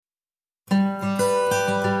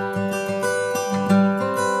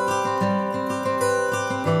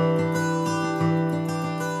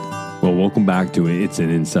Welcome back to It's an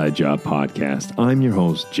Inside Job podcast. I'm your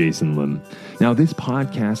host, Jason Lim. Now, this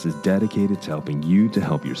podcast is dedicated to helping you to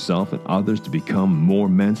help yourself and others to become more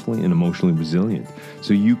mentally and emotionally resilient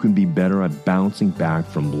so you can be better at bouncing back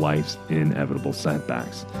from life's inevitable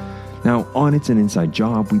setbacks. Now, on It's an Inside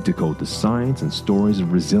Job, we decode the science and stories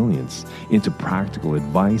of resilience into practical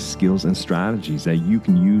advice, skills, and strategies that you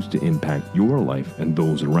can use to impact your life and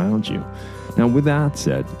those around you. Now, with that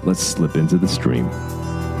said, let's slip into the stream.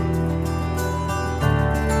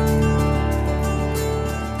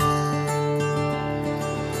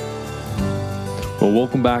 Well,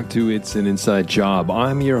 welcome back to It's an Inside Job.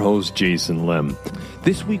 I'm your host, Jason Lim.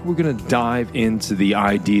 This week, we're going to dive into the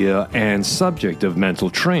idea and subject of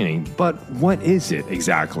mental training. But what is it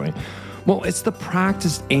exactly? Well, it's the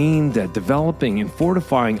practice aimed at developing and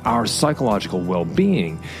fortifying our psychological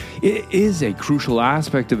well-being. It is a crucial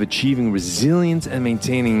aspect of achieving resilience and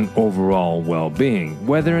maintaining overall well-being,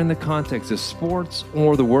 whether in the context of sports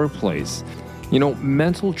or the workplace. You know,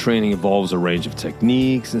 mental training involves a range of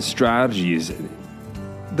techniques and strategies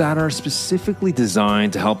that are specifically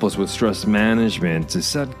designed to help us with stress management, to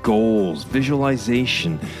set goals,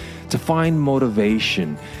 visualization, to find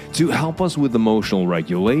motivation, to help us with emotional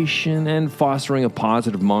regulation and fostering a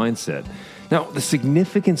positive mindset. Now, the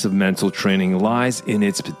significance of mental training lies in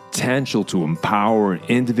its potential to empower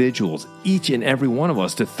individuals, each and every one of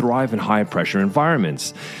us, to thrive in high-pressure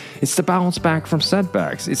environments. It's to bounce back from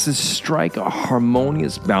setbacks. It's to strike a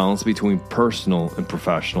harmonious balance between personal and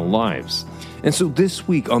professional lives. And so this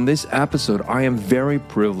week on this episode, I am very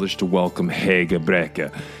privileged to welcome Hege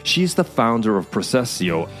Brekke. She's the founder of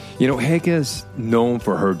Processio. You know, Hege is known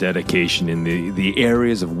for her dedication in the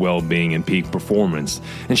areas of well-being and peak performance.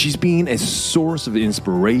 And she's been a source of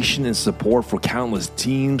inspiration and support for countless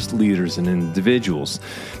teams, leaders, and individuals.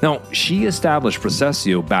 Now, she established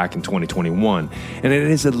Processio back in 2021, and it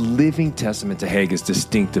is a living testament to Hege's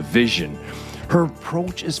distinctive vision. Her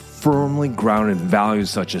approach is firmly grounded in values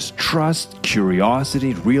such as trust,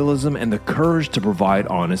 curiosity, realism, and the courage to provide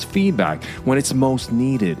honest feedback when it's most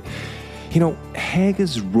needed. You know,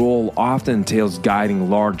 Hege's role often entails guiding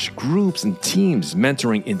large groups and teams,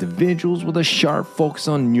 mentoring individuals with a sharp focus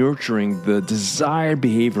on nurturing the desired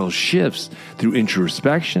behavioral shifts through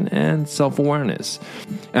introspection and self-awareness.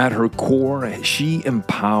 At her core, she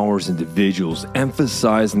empowers individuals,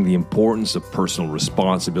 emphasizing the importance of personal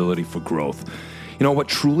responsibility for growth. You know, what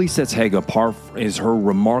truly sets Hege apart is her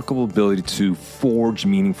remarkable ability to forge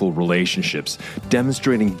meaningful relationships,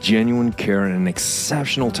 demonstrating genuine care and an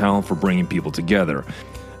exceptional talent for bringing people together.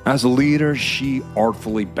 As a leader, she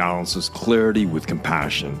artfully balances clarity with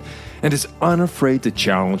compassion and is unafraid to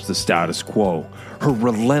challenge the status quo. Her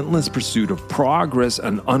relentless pursuit of progress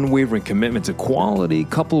and unwavering commitment to quality,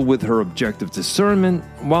 coupled with her objective discernment,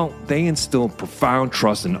 well, they instill profound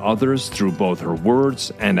trust in others through both her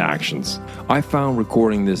words and actions. I found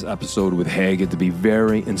recording this episode with Hege to be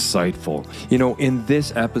very insightful. You know, in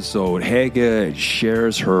this episode, Hege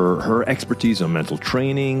shares her expertise on mental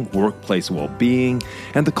training, workplace well-being,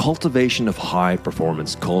 and the cultivation of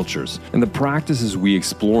high-performance cultures. And the practices we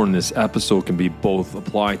explore in this episode can be both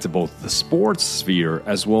applied to both the sports sphere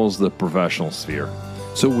as well as the professional sphere.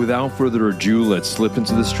 So without further ado, let's slip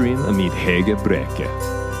into the stream and meet Hege Brekke.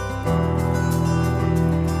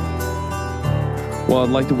 Well, I'd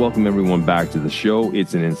like to welcome everyone back to the show.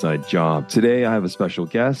 It's an Inside Job. Today, I have a special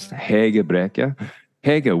guest, Hege Brekke.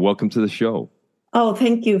 Hege, welcome to the show. Oh,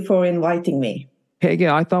 thank you for inviting me.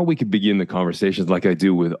 Hege, I thought we could begin the conversations like I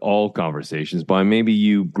do with all conversations by maybe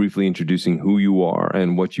you briefly introducing who you are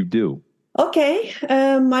and what you do. Okay,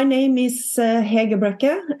 my name is Hege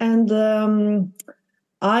Brekke, and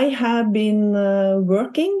I have been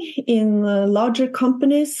working in larger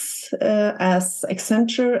companies as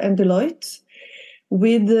Accenture and Deloitte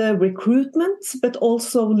with recruitment, but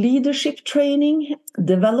also leadership training,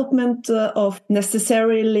 development of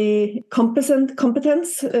necessarily competence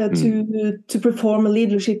to perform a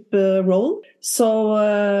leadership role. So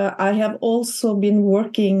I have also been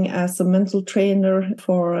working as a mental trainer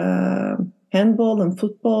for handball and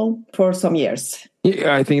football for some years.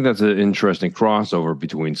 Yeah, I think that's an interesting crossover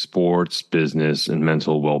between sports, business, and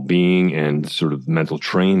mental well-being and sort of mental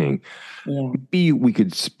training. Yeah. Maybe we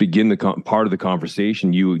could begin the part of the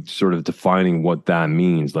conversation, you sort of defining what that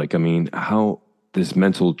means. Like, I mean, how this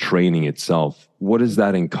mental training itself, what does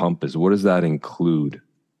that encompass? What does that include?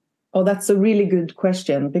 Oh, that's a really good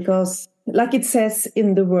question because like it says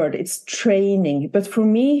in the word, it's training. But for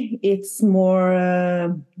me, it's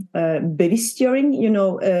more bevisstgjøring,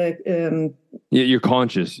 Yeah, you're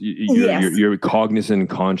conscious. You're cognizant and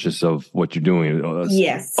conscious of what you're doing.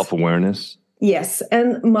 Yes. Self-awareness. Yes,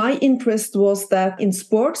 and my interest was that in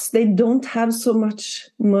sports, they don't have so much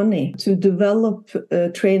money to develop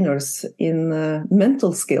trainers in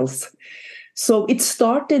mental skills. So it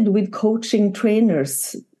started with coaching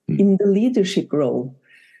trainers in the leadership role.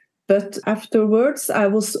 But afterwards, I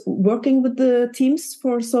was working with the teams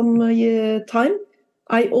for some time.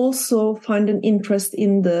 I also find an interest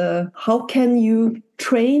in how can you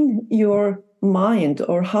train your mind,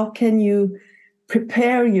 or how can you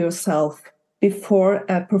prepare yourself before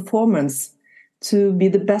a performance to be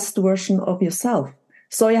the best version of yourself.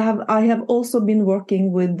 So I have also been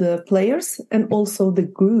working with the players and also the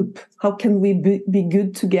group. How can we be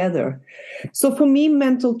good together? So for me,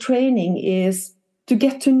 mental training is to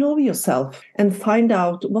get to know yourself and find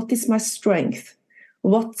out, what is my strength?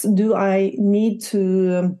 What do I need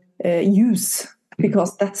to use?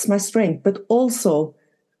 Because that's my strength. But also,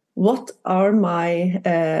 what are my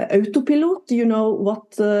autopilot?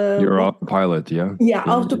 You're autopilot, yeah? Yeah,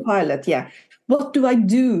 autopilot, yeah. What do I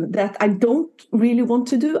do that I don't really want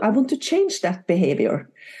to do? I want to change that behavior.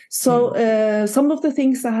 So some of the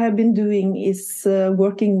things I have been doing is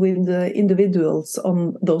working with individuals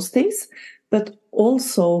on those things, but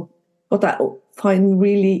also what I find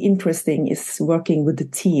really interesting is working with the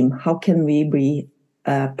team. How can we be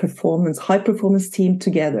a high performance team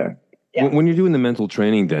together? Yeah. When you're doing the mental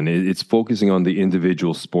training, then it's focusing on the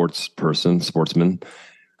individual sportsman,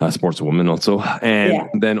 sportswoman also, and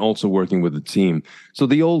then also working with the team. So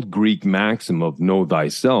the old Greek maxim of know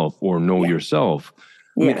thyself or know yourself.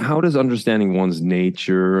 I mean, how does understanding one's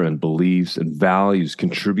nature and beliefs and values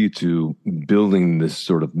contribute to building this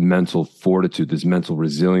sort of mental fortitude, this mental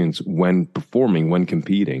resilience when performing, when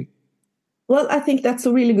competing? Well, I think that's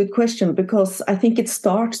a really good question, because I think it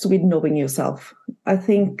starts with knowing yourself. I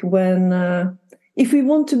think if we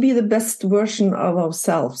want to be the best version of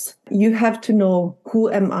ourselves, you have to know,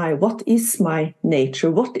 who am I? What is my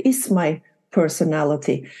nature? What is my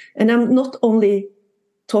personality? And I'm not only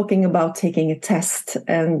talking about taking a test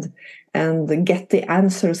and get the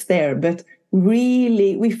answers there, but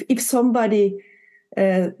really, if somebody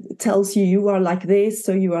tells you are like this,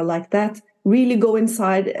 or you are like that, really go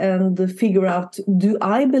inside and figure out, do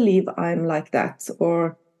I believe I'm like that?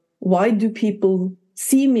 Or why do people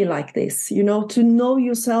see me like this? To know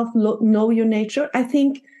yourself, know your nature. I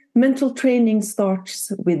think mental training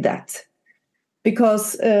starts with that.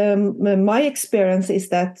 Because my experience is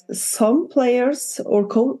that some players or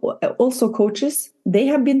also coaches, they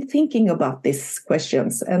have been thinking about these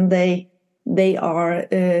questions, and they are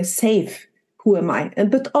safe. Who am I?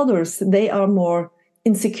 But others, they are more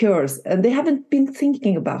insecure and they haven't been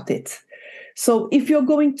thinking about it. So if you're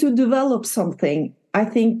going to develop something, I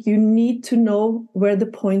think you need to know where the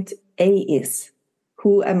point A is.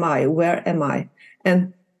 Who am I? Where am I?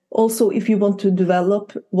 And also, if you want to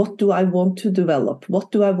develop, what do I want to develop?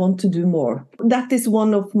 What do I want to do more? That is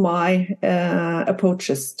one of my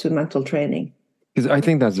approaches to mental training. Because I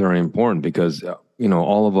think that's very important, because,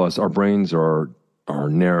 all of us, our brains are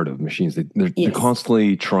narrative machines. They're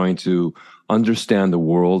constantly trying to understand the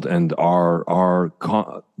world and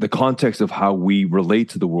the context of how we relate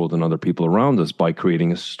to the world and other people around us by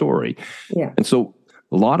creating a story. Yeah. And so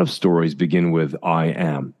a lot of stories begin with I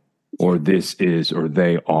am, or this is, or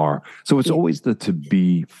they are. So it's always the to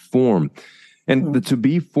be form. And the to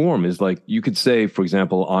be form is like, you could say, for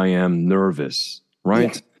example, I am nervous,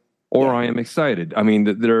 right? Yeah. Or I am excited. I mean,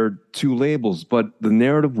 there are two labels, but the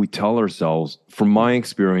narrative we tell ourselves, from my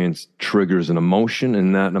experience, triggers an emotion,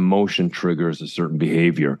 and that emotion triggers a certain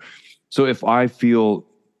behavior. So if I feel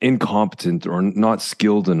incompetent or not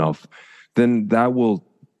skilled enough, then that will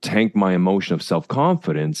tank my emotion of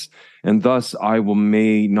self-confidence, and thus I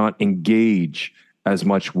may not engage as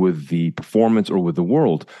much with the performance or with the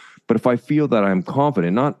world. But if I feel that I'm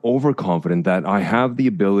confident, not overconfident, that I have the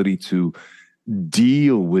ability to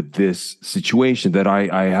deal with this situation, that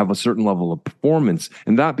I have a certain level of performance,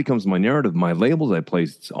 and that becomes my narrative, my labels I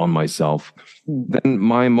place on myself, then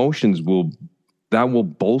my emotions will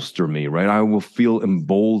bolster me, right? I will feel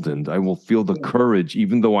emboldened. I will feel the courage.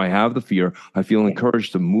 Even though I have the fear, I feel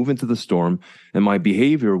encouraged to move into the storm, and my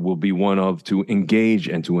behavior will be one of to engage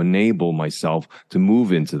and to enable myself to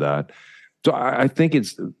move into that. So I think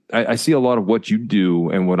I see a lot of what you do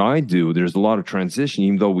and what I do. There's a lot of transition,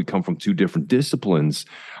 even though we come from two different disciplines.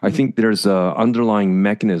 I think there's a underlying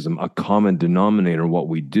mechanism, a common denominator in what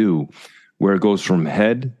we do, where it goes from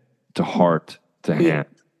head to heart to hand.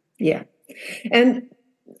 Yeah. And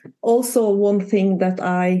also one thing that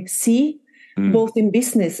I see both in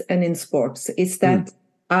business and in sports is that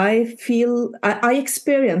I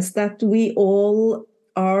experience that we all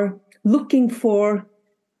are looking for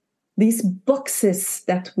these boxes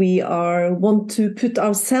that we want to put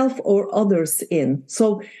ourselves or others in.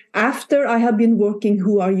 So after I have been working,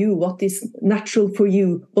 who are you? What is natural for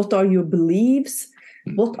you? What are your beliefs?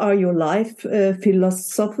 What are your life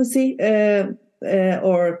philosophy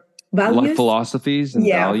or values? Life philosophies and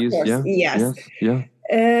values. Of course. Yes.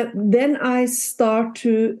 Then I start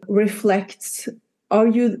to reflect. Are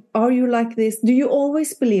you like this? Do you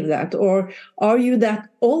always believe that? Or are you that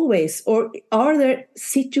always? Or are there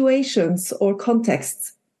situations or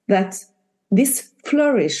contexts that this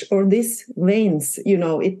flourish or this wanes,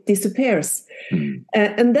 it disappears?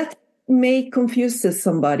 And that may confuse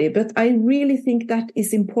somebody, but I really think that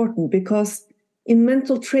is important, because in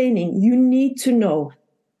mental training, you need to know,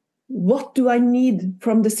 what do I need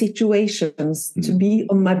from the situations to be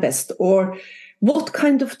on my best? Or what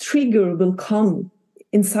kind of trigger will come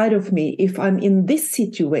inside of me if I'm in this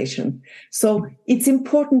situation? So it's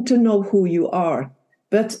important to know who you are.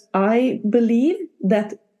 But I believe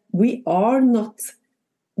that we are not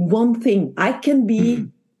one thing. I can be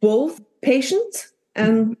both patient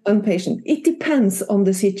and impatient. It depends on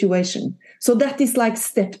the situation. So that is like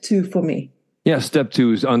step 2 for me. Yeah, step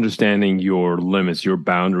 2 is understanding your limits, your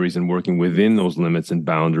boundaries, and working within those limits and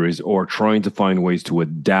boundaries, or trying to find ways to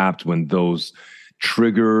adapt when those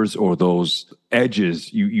triggers or those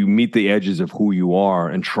edges, you meet the edges of who you are,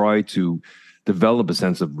 and try to develop a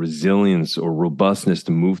sense of resilience or robustness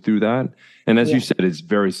to move through that. And as you said, it's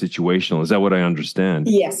very situational. Is that what I understand?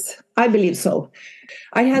 Yes, I believe so.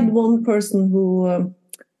 I had one person who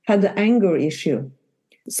had the anger issue.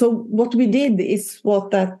 So what we did is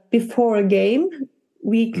that before a game,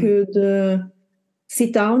 we could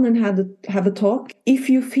sit down and have a talk. If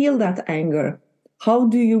you feel that anger, how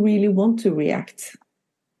do you really want to react?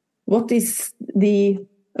 What is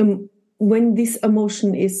when this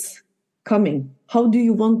emotion is coming, how do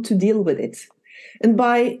you want to deal with it? And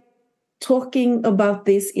by talking about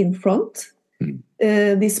this in front,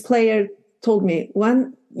 this player told me,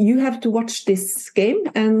 when you have to watch this game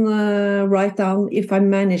and write down if I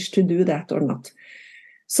managed to do that or not.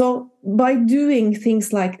 So by doing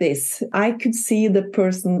things like this, I could see the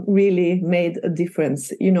person really made a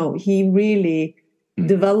difference. He really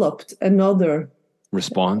developed another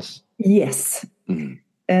response. Yes.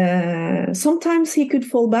 Sometimes he could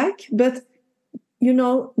fall back, but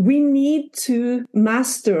we need to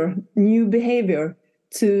master new behavior.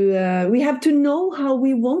 We have to know how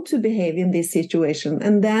we want to behave in this situation,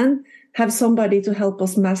 and then have somebody to help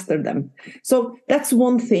us master them. So that's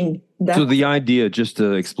one thing. So the idea, just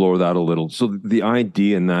to explore that a little, so the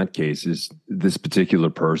idea in that case is this particular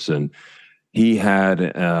person, he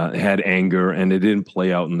had anger, and it didn't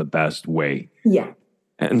play out in the best way. Yeah.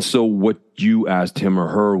 And so what you asked him or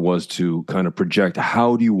her was to kind of project,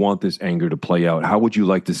 how do you want this anger to play out? How would you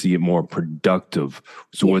like to see it more productive?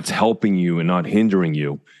 So it's helping you and not hindering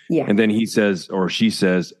you. Yeah. And then he says, or she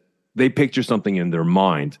says, they picture something in their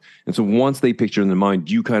mind. And so once they picture in their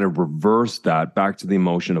mind, you kind of reverse that back to the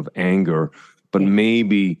emotion of anger, but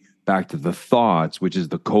maybe back to the thoughts, which is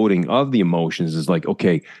the coding of the emotions, is like,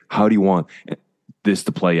 okay, how do you want this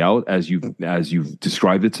to play out as you've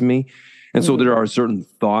described it to me? And so there are certain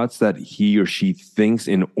thoughts that he or she thinks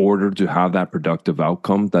in order to have that productive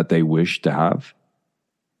outcome that they wish to have.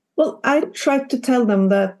 Well, I try to tell them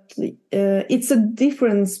that it's a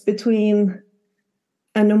difference between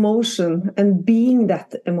an emotion and being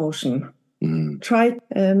that emotion. Try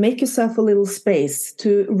make yourself a little space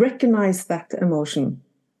to recognize that emotion,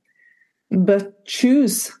 but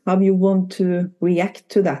choose how you want to react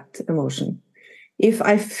to that emotion. If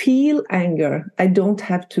I feel anger, I don't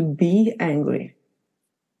have to be angry.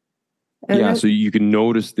 And so you can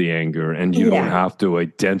notice the anger, and you don't have to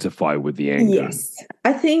identify with the anger. Yes,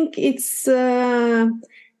 I think it's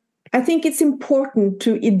important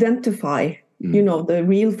to identify, the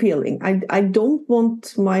real feeling. I don't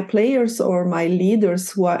want my players or my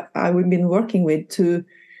leaders who I've been working with to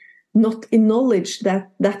not acknowledge that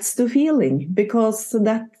that's the feeling, because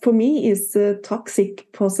that for me is toxic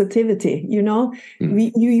positivity.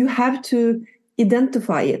 You have to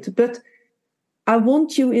identify it, but I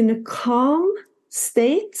want you in a calm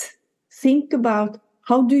state. Think about,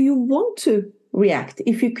 how do you want to react?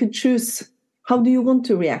 If you could choose, how do you want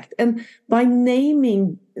to react? And by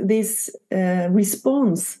naming this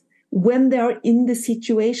response when they are in the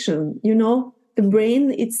situation, the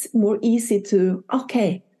brain, it's more easy to,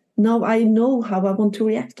 okay, now I know how I want to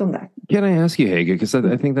react on that. Can I ask you, Hege, because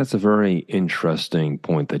I think that's a very interesting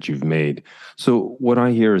point that you've made. So what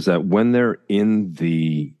I hear is that when they're in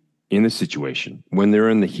the situation, when they're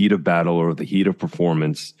in the heat of battle or the heat of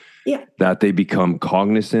performance, that they become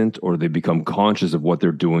cognizant or they become conscious of what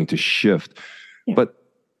they're doing to shift. Yeah. But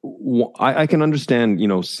I can understand,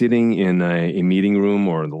 sitting in a meeting room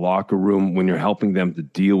or in the locker room when you're helping them to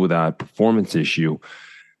deal with that performance issue.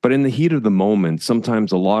 But in the heat of the moment,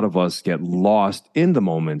 sometimes a lot of us get lost in the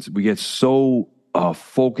moment. We get so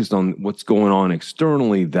focused on what's going on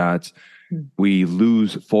externally that we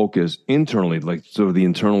lose focus internally, like sort of the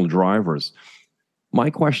internal drivers. My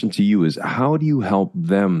question to you is, how do you help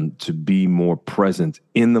them to be more present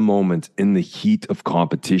in the moment, in the heat of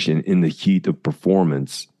competition, in the heat of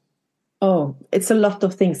performance? Oh, it's a lot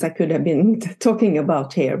of things I could have been talking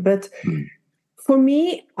about here. But for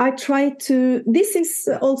me, I try to, this is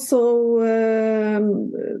also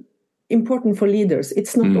important for leaders.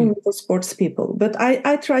 It's not only for sports people, but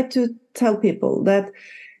I try to tell people that,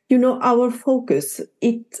 our focus,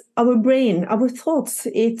 our brain, our thoughts,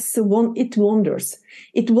 it wanders.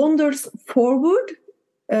 It wanders forward.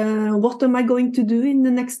 What am I going to do in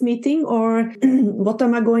the next meeting? Or what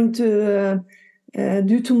am I going to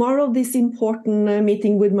do tomorrow, this important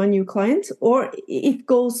meeting with my new client? Or it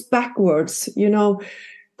goes backwards,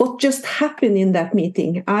 what just happened in that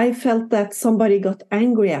meeting? I felt that somebody got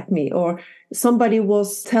angry at me, or somebody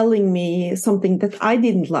was telling me something that I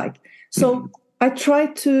didn't like. So I try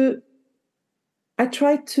to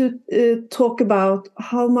talk about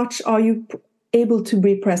how much are you able to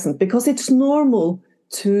be present, because it's normal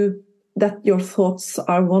that your thoughts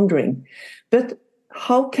are wandering. But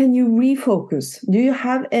how can you refocus? Do you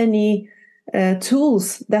have any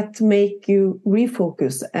tools that make you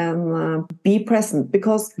refocus and be present?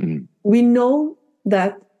 Because we know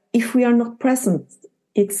that if we are not present,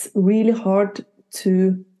 it's really hard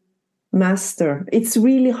to master. It's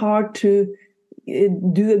really hard to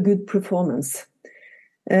do a good performance.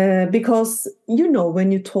 Because,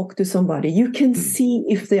 when you talk to somebody, you can see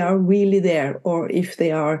if they are really there, or if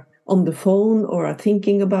they are on the phone or are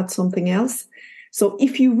thinking about something else. So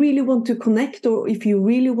if you really want to connect, or if you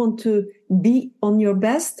really want to be on your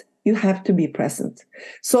best, you have to be present.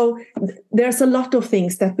 So there's a lot of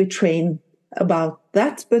things that we train about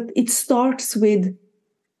that, but it starts with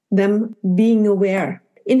them being aware.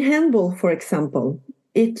 In handball, for example,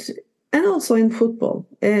 and also in football,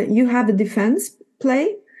 you have a defense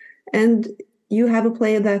play, and you have a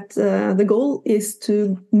play that the goal is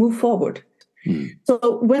to move forward.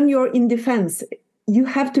 So when you're in defense, you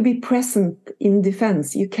have to be present in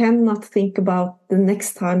defense. You cannot think about the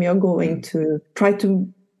next time you're going to try to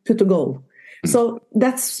put a goal. So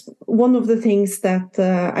that's one of the things that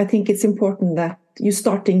I think it's important that you're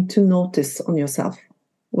starting to notice on yourself.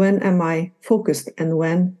 When am I focused, and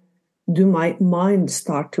when do my mind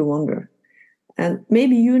start to wander? And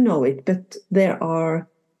maybe you know it, but there are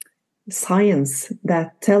science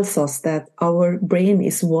that tells us that our brain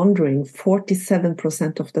is wandering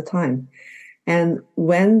 47% of the time. And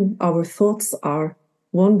when our thoughts are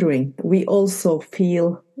wandering, we also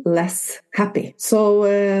feel less happy. So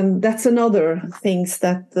that's another thing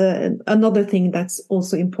that's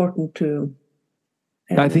also important to.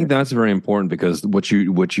 I think that's very important, because what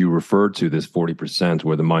you referred to, this 40%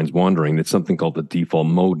 where the mind's wandering, it's something called the default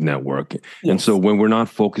mode network. Yes. And so when we're not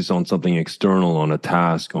focused on something external, on a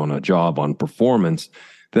task, on a job, on performance,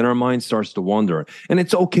 then our mind starts to wander. And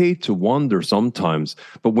it's okay to wander sometimes,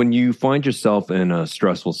 but when you find yourself in a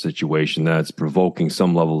stressful situation that's provoking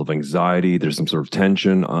some level of anxiety, there's some sort of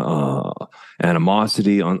tension,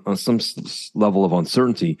 animosity, on some level of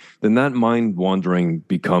uncertainty, then that mind wandering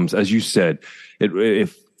becomes, as you said, it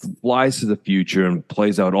flies to the future and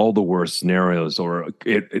plays out all the worst scenarios, or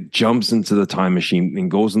it jumps into the time machine and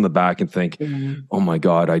goes in the back and think, oh my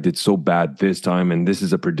God, I did so bad this time, and this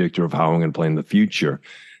is a predictor of how I'm going to play in the future.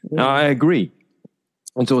 Now, I agree.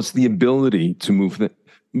 And so it's the ability to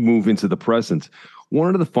move into the present.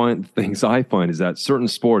 One of the things I find is that certain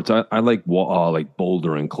sports, I like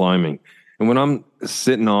bouldering, climbing. And when I'm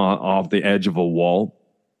sitting off the edge of a wall,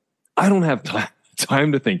 I don't have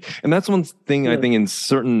time to think. And that's one thing I think in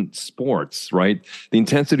certain sports, right? The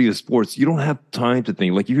intensity of sports, you don't have time to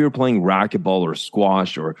think. Like if you're playing racquetball or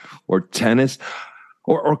squash or tennis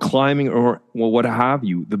or climbing or what have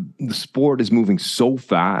you, the sport is moving so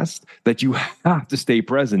fast that you have to stay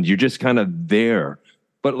present. You're just kind of there.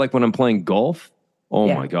 But like when I'm playing golf,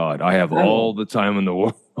 my God, I have all the time in the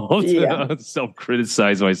world to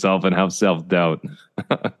self-criticize myself and have self-doubt.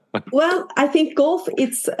 Well, I think golf,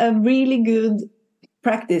 it's a really good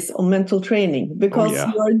practice on mental training, because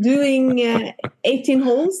you're doing 18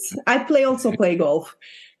 holes. I also play golf,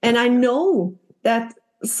 and I know that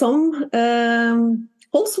some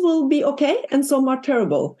holes will be okay and some are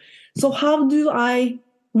terrible. So how do I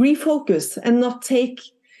refocus and not take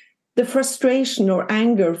the frustration or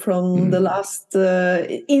anger from the last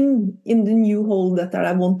in the new hole that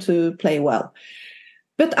I want to play well?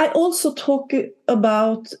 But I also talk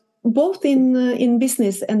about, both in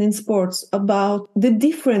business and in sports, about the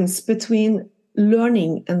difference between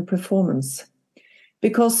learning and performance.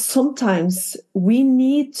 Because sometimes we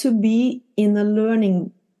need to be in a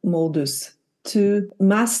learning modus to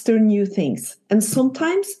master new things. And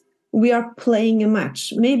sometimes we are playing a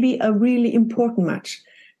match, maybe a really important match.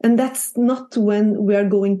 And that's not when we are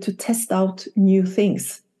going to test out new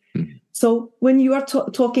things. So when you are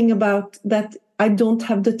talking about that, I don't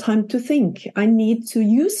have the time to think, I need to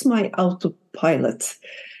use my autopilot,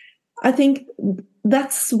 I think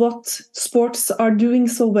that's what sports are doing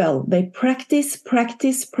so well. They practice,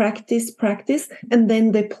 and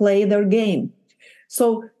then they play their game.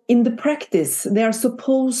 So in the practice, they are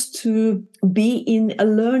supposed to be in a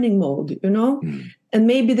learning mode, and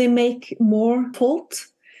maybe they make more fault.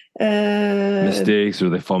 Mistakes, or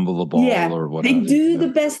they fumble the ball, or whatever. They do the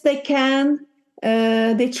best they can.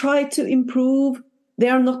 They try to improve. They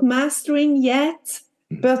are not mastering yet,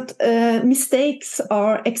 but mistakes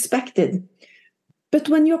are expected. But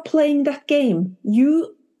when you're playing that game,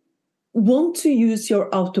 you want to use your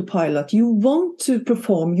autopilot. You want to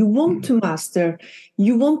perform. You want to master.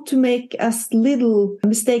 You want to make as little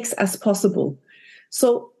mistakes as possible.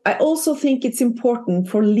 So I also think it's important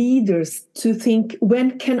for leaders to think,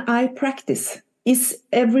 when can I practice? Is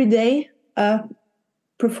every day a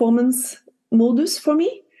performance modus for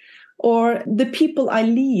me? Or the people I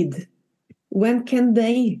lead, when can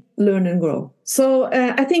they learn and grow? So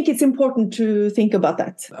I think it's important to think about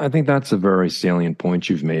that. I think that's a very salient point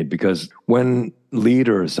you've made, because when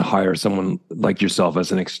leaders hire someone like yourself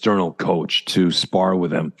as an external coach to spar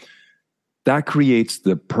with them, that creates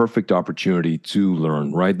the perfect opportunity to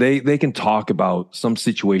learn, right? They can talk about some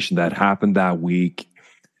situation that happened that week,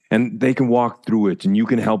 and they can walk through it, and you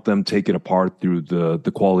can help them take it apart through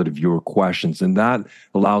the quality of your questions. And that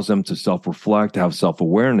allows them to self-reflect, have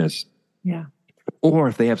self-awareness. Yeah. Or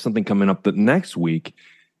if they have something coming up the next week,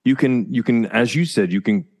 you can, as you said, you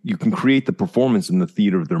can create the performance in the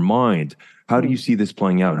theater of their mind. How do you see this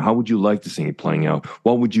playing out? How would you like to see it playing out?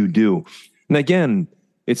 What would you do? And again,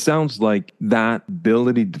 it sounds like that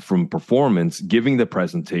ability from performance, giving the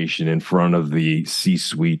presentation in front of the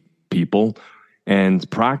C-suite people and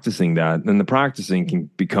practicing that. And the practicing can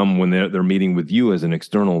become when they're meeting with you as an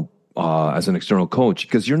external coach,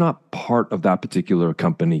 because you're not part of that particular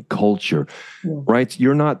company culture, right?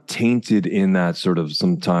 You're not tainted in that sort of,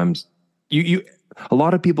 sometimes a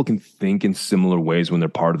lot of people can think in similar ways when they're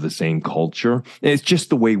part of the same culture. It's just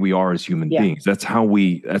the way we are as human beings. That's how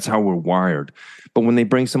we're wired. But when they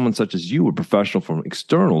bring someone such as you, a professional from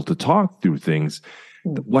external, to talk through things,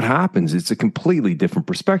 what happens? It's a completely different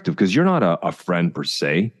perspective, because you're not a friend per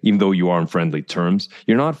se, even though you are on friendly terms.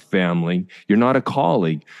 You're not family. You're not a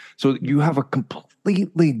colleague. So you have a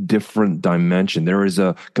completely different dimension. There is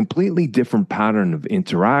a completely different pattern of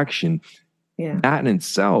interaction. That in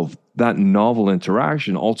itself, that novel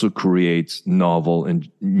interaction also creates novel and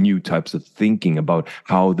new types of thinking about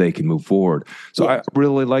how they can move forward. So I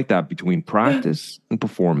really like that, between practice and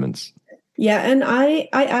performance. Yeah, and I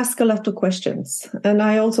ask a lot of questions. And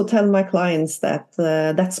I also tell my clients that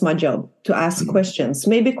that's my job, to ask questions.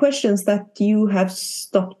 Maybe questions that you have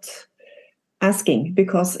stopped asking,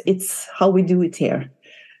 because it's how we do it here.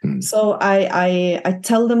 So I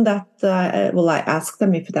tell them that, I ask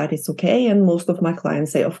them if that is okay. And most of my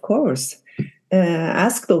clients say, of course,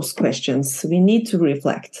 ask those questions. We need to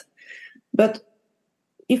reflect. But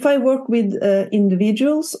if I work with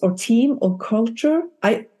individuals or team or culture,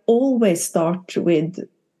 I always start with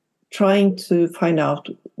trying to find out,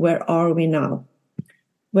 where are we now?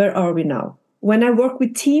 Where are we now? When I work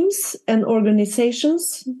with teams and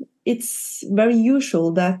organizations, it's very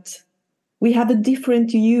usual that we have a different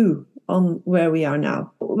view on where we are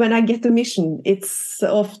now. When I get a mission, it's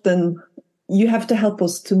often, you have to help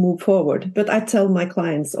us to move forward. But I tell my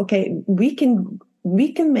clients, okay, we can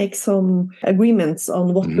make some agreements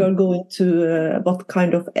on what we are going to, what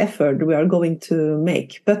kind of effort we are going to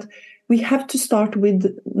make. But we have to start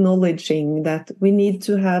with acknowledging that we need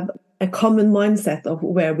to have a common mindset of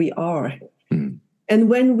where we are. And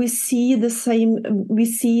when we see the same,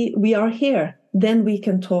 we are here, then we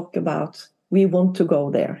can talk about, we want to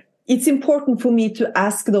go there. It's important for me to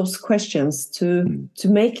ask those questions, to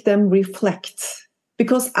make them reflect,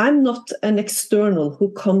 because I'm not an external who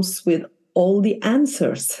comes with all the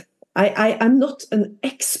answers. I'm not an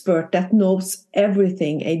expert that knows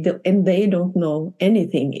everything, and they don't know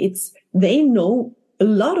anything. They know a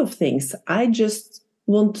lot of things. I just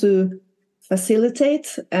want to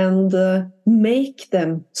facilitate and make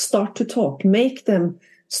them start to talk, make them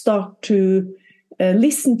start to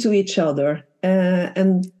listen to each other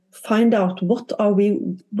and find out what are we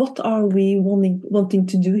wanting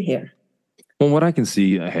to do here. Well, what I can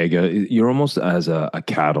see, Hege, you're almost as a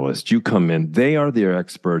catalyst. You come in, they are the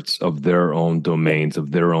experts of their own domains,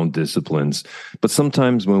 of their own disciplines. But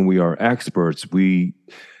sometimes when we are experts, we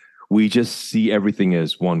just see everything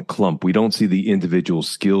as one clump. We don't see the individual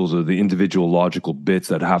skills or the individual logical bits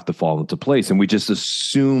that have to fall into place. And we just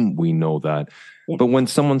assume we know that. Yeah. But when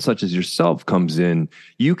someone such as yourself comes in,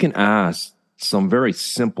 you can ask some very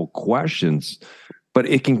simple questions, but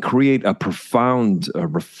it can create a profound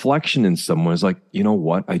reflection in someone. It's like, you know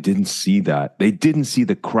what? I didn't see that. They didn't see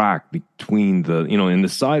the crack between in the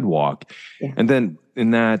sidewalk. Yeah. And then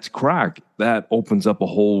in that crack, that opens up a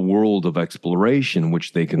whole world of exploration,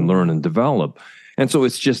 which they can learn and develop. And so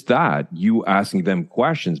it's just that, you asking them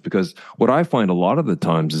questions, because what I find a lot of the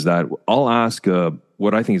times is that I'll ask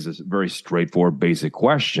what I think is a very straightforward, basic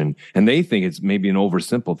question, and they think it's maybe an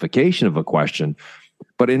oversimplification of a question.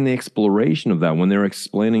 But in the exploration of that, when they're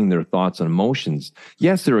explaining their thoughts and emotions,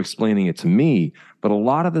 yes, they're explaining it to me, but a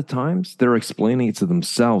lot of the times they're explaining it to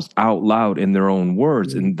themselves out loud in their own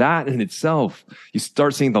words. And that in itself, you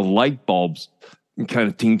start seeing the light bulbs kind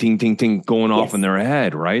of ting, ting, ting, ting going off in their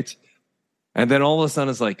head, right? And then all of a sudden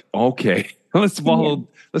it's like, okay, let's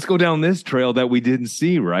go down this trail that we didn't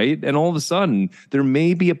see, right? And all of a sudden there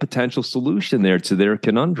may be a potential solution there to their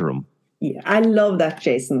conundrum. Yeah, I love that,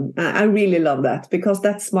 Jason. I really love that, because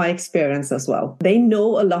that's my experience as well. They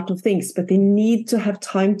know a lot of things, but they need to have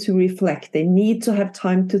time to reflect. They need to have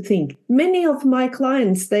time to think. Many of my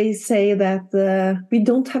clients, they say that we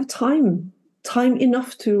don't have time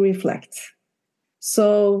enough to reflect.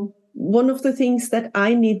 So one of the things that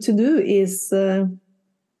I need to do is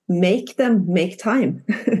make them make time.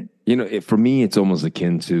 For me, it's almost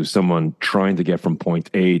akin to someone trying to get from point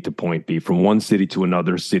A to point B, from one city to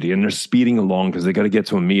another city, and they're speeding along because they got to get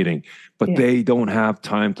to a meeting, but they don't have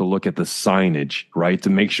time to look at the signage, right, to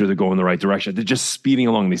make sure they're going the right direction. They're just speeding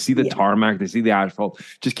along. They see the tarmac, they see the asphalt,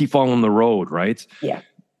 just keep following the road, right? Yeah.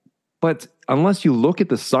 But unless you look at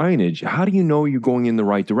the signage, how do you know you're going in the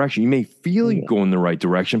right direction? You may feel you go in the right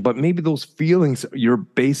direction, but maybe those feelings, you're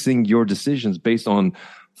basing your decisions based on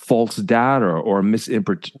false data or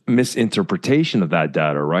misinterpretation of that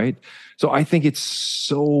data, right? So I think it's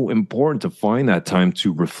so important to find that time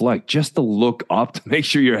to reflect, just to look up, to make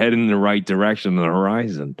sure you're heading in the right direction on the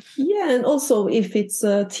horizon. Yeah, and also if it's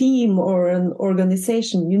a team or an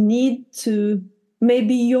organization, you need to,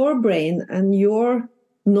 maybe your brain and your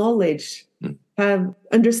knowledge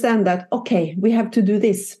understand that, okay, we have to do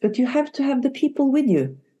this, but you have to have the people with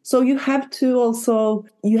you. So you have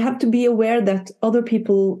to be aware that other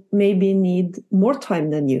people maybe need more time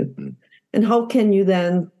than you. And how can you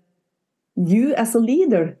then, you as a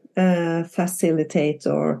leader, facilitate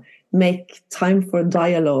or make time for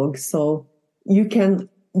dialogue so you can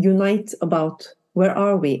unite about where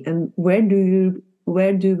are we and where do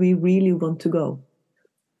we really want to go?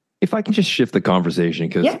 If I can just shift the conversation,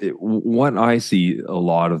 because what I see a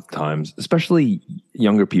lot of times, especially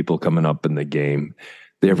younger people coming up in the game,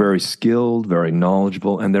 they're very skilled, very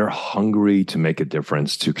knowledgeable, and they're hungry to make a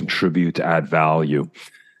difference, to contribute, to add value.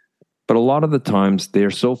 But a lot of the times,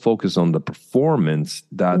 they're so focused on the performance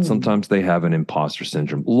that sometimes they have an imposter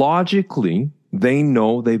syndrome. Logically, they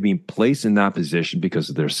know they've been placed in that position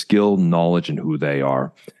because of their skill, knowledge, and who they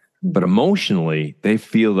are. But emotionally, they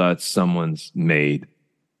feel that someone's made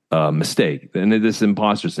a mistake. And this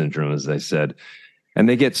imposter syndrome, as I said, and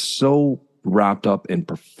they get so wrapped up in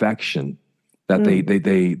perfection that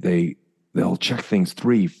they'll check things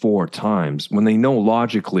 3-4 times when they know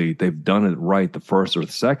logically they've done it right the first or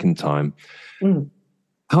the second time.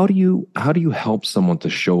 How do you help someone to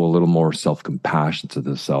show a little more self-compassion to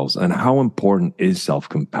themselves, and how important is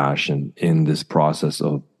self-compassion in this process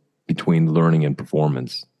of between learning and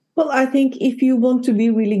performance? Well, I think if you want to be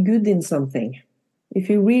really good in something, if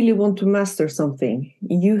you really want to master something,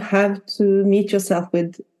 you have to meet yourself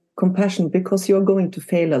with compassion, because you're going to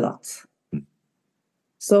fail a lot.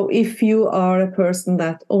 So if you are a person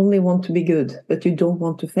that only want to be good, but you don't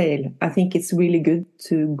want to fail, I think it's really good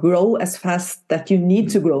to grow as fast that you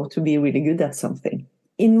need to grow to be really good at something.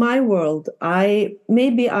 In my world, I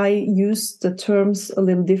use the terms a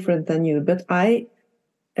little different than you, but I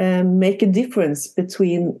make a difference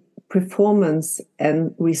between performance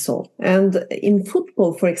and result. And in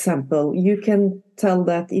football, for example, you can tell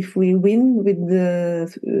that if we win with the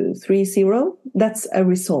 3-0, that's a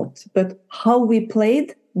result. But how we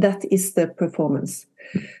played, that is the performance.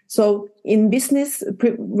 So in business,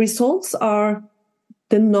 results are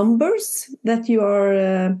the numbers that you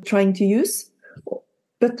are trying to use.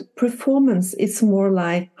 But performance is more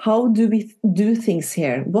like, how do we do things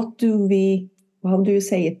here? What do we how do you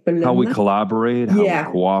say it? How we collaborate, how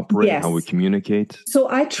we cooperate, Yes. how we communicate. So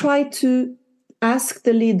I try to ask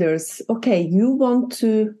the leaders, okay, you want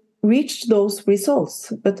to reach those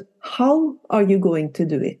results, but how are you going to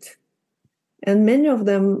do it? And many of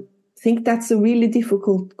them think that's a really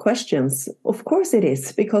difficult question. Of course it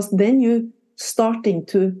is, because then you're starting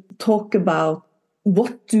to talk about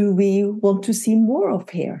what do we want to see more of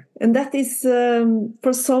here? And that is,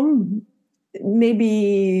 for some,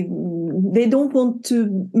 maybe they don't want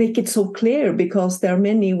to make it so clear because there are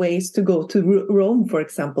many ways to go to Rome, for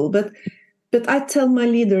example. But I tell my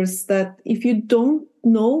leaders that if you don't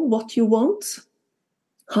know what you want,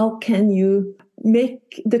 how can you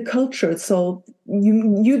make the culture so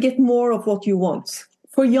you get more of what you want?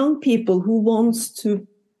 For young people who wants to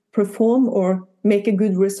perform or make a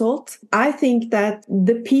good result, I think that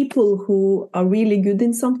the people who are really good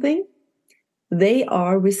in something, they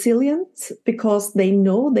are resilient because they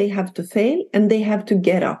know they have to fail and they have to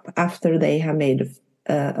get up after they have made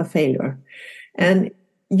a failure. And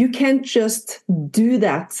you can't just do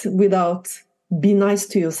that without be nice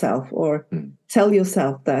to yourself or tell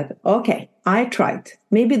yourself that, okay, I tried.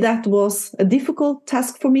 Maybe that was a difficult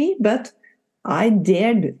task for me, but I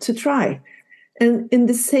dared to try. And in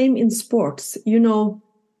the same in sports, you know,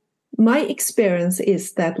 my experience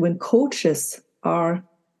is that when coaches are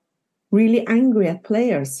really angry at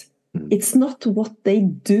players, it's not what they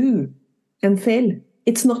do and fail.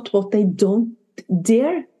 It's not what they don't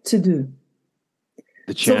dare to do.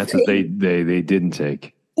 The chances they didn't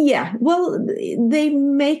take. Yeah, well, they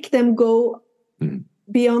make them go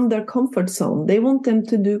beyond their comfort zone. They want them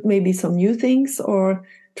to do maybe some new things or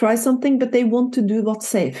try something, but they want to do what's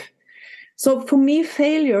safe. So for me,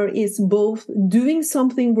 failure is both doing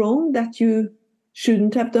something wrong that you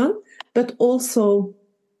shouldn't have done, but also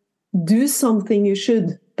do something you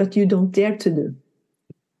should, but you don't dare to do.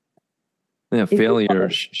 Yeah, failure,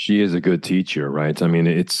 she is a good teacher, right? I mean,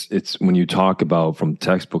 it's when you talk about from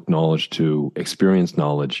textbook knowledge to experienced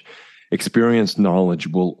knowledge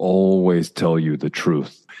will always tell you the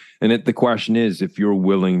truth. And the question is if you're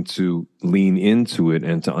willing to lean into it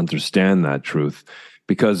and to understand that truth,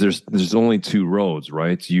 because there's only two roads,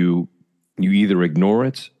 right? You either ignore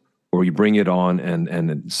it or you bring it on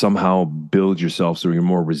and somehow build yourself so you're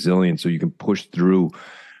more resilient, so you can push through,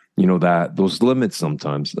 you know, those limits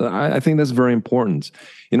sometimes. I think that's very important.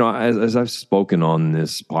 You know, as I've spoken on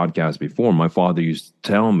this podcast before, my father used to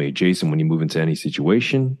tell me, Jason, when you move into any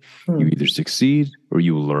situation, you either succeed or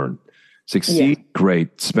you learn. Succeed,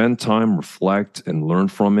 great. Spend time, reflect, and learn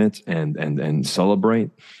from it and celebrate.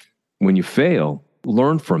 When you fail,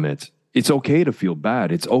 learn from it. It's okay to feel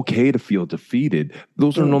bad. It's okay to feel defeated.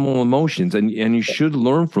 Those are normal emotions, and you should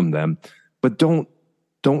learn from them, but don't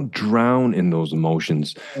drown in those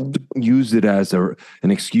emotions. Don't use it as an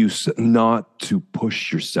excuse not to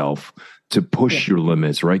push yourself, to push your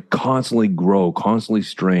limits, right? Constantly grow, constantly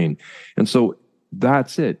strain. And so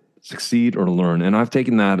that's it. Succeed or learn. And I've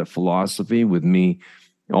taken that philosophy with me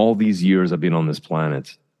all these years I've been on this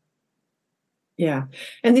planet. Yeah.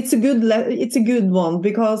 And it's a good one,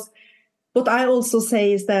 because what I also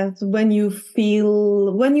say is that when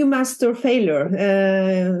you master failure,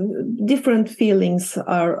 different feelings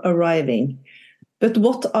are arriving. But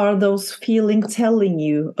what are those feelings telling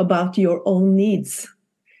you about your own needs?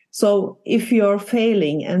 So if you're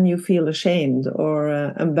failing and you feel ashamed or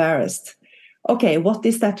embarrassed, okay, what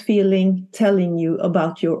is that feeling telling you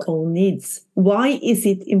about your own needs? Why is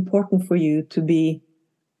it important for you to be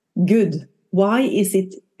good? Why is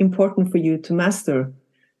it important for you to master?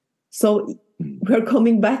 So we're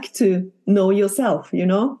coming back to know yourself, you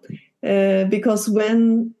know, because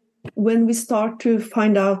when we start to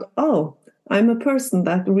find out, oh, I'm a person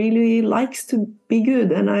that really likes to be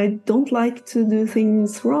good and I don't like to do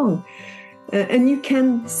things wrong. And you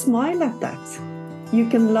can smile at that. You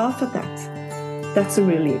can laugh at that. That's a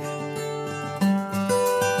relief.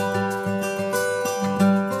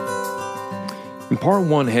 In part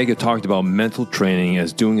one, Hege talked about mental training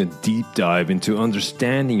as doing a deep dive into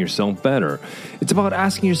understanding yourself better. It's about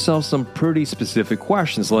asking yourself some pretty specific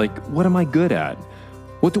questions like, what am I good at?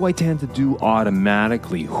 What do I tend to do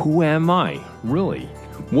automatically? Who am I, really?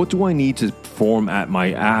 What do I need to perform at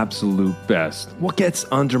my absolute best? What gets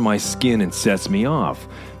under my skin and sets me off?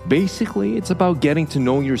 Basically, it's about getting to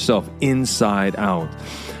know yourself inside out.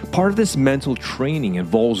 Part of this mental training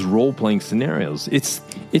involves role-playing scenarios. It's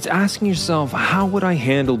asking yourself, how would I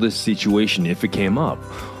handle this situation if it came up?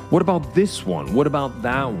 What about this one? What about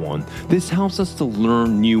that one? This helps us to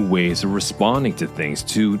learn new ways of responding to things,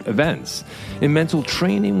 to events. In mental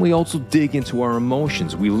training, we also dig into our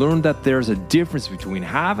emotions. We learn that there's a difference between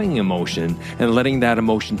having emotion and letting that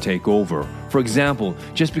emotion take over. For example,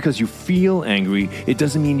 just because you feel angry, it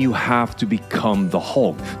doesn't mean you have to become the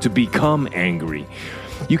Hulk, to become angry.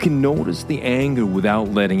 You can notice the anger without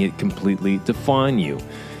letting it completely define you.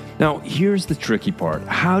 Now, here's the tricky part.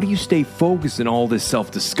 How do you stay focused in all this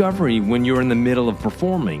self-discovery when you're in the middle of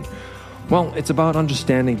performing? Well, it's about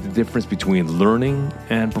understanding the difference between learning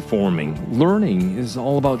and performing. Learning is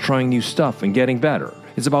all about trying new stuff and getting better.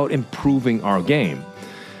 It's about improving our game.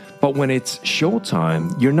 But when it's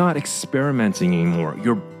showtime, you're not experimenting anymore.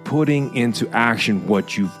 You're putting into action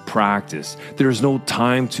what you've practiced. There's no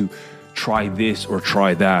time to try this or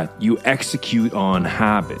try that. You execute on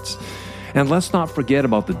habits. And let's not forget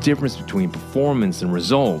about the difference between performance and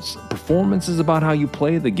results. Performance is about how you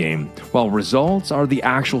play the game, while results are the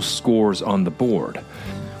actual scores on the board.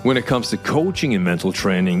 When it comes to coaching and mental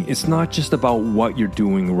training, it's not just about what you're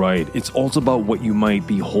doing right. It's also about what you might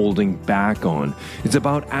be holding back on. It's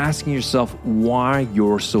about asking yourself why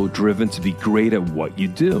you're so driven to be great at what you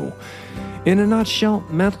do. In a nutshell,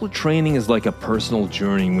 mental training is like a personal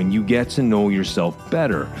journey when you get to know yourself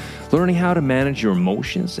better, learning how to manage your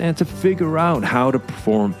emotions and to figure out how to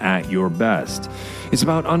perform at your best. It's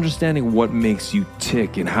about understanding what makes you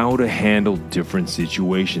tick and how to handle different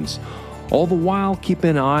situations, all the while keeping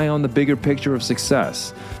an eye on the bigger picture of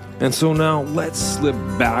success. And so now let's slip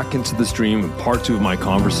back into the stream of part 2 of my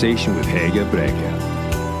conversation with Hege Brekke.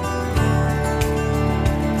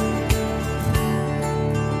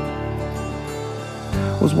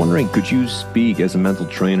 I was wondering, could you speak as a mental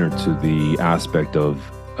trainer to the aspect of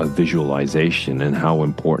visualization and how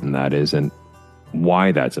important that is and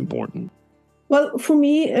why that's important? Well, for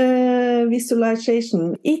me,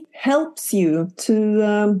 visualization, it helps you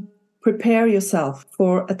to prepare yourself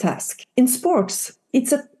for a task. In sports,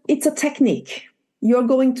 it's a technique. You're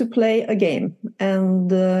going to play a game,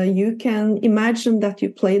 and you can imagine that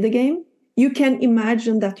you play the game. You can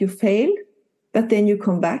imagine that you fail, but then you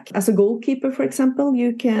come back. As a goalkeeper, for example,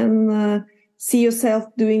 you can see yourself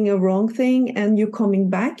doing a wrong thing and you coming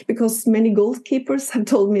back, because many goalkeepers have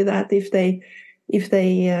told me that if they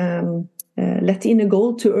let in a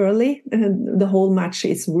goal too early, the whole match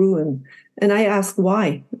is ruined. And I ask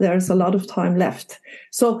why. There's a lot of time left.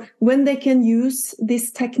 So when they can use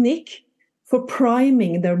this technique for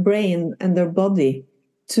priming their brain and their body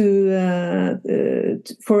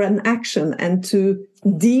for an action and to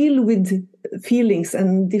deal with feelings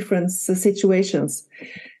and different situations,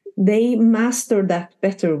 they master that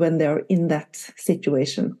better when they're in that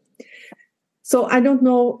situation. So I don't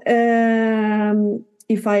know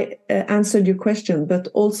if I answered your question, but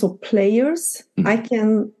also players, I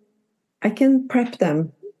can prep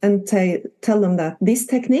them and tell them that this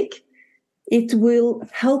technique, it will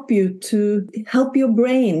help your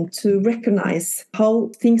brain to recognize how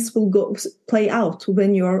things will play out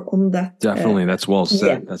when you're on that. Definitely. That's well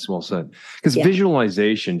said. Yeah. That's well said. Because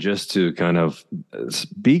visualization, just to kind of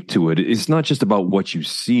speak to it, it's not just about what you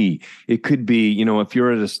see. It could be, if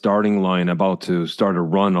you're at a starting line about to start a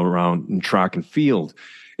run around in track and field,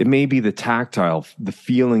 it may be the tactile, the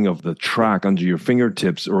feeling of the track under your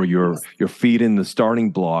fingertips or your feet in the starting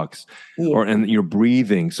blocks, and your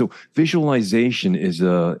breathing. So visualization is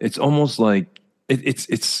it's almost like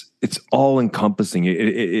it's all encompassing.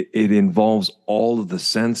 It involves all of the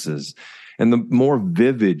senses. And the more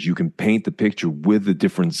vivid you can paint the picture with the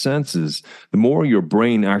different senses, the more your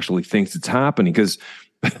brain actually thinks it's happening. Because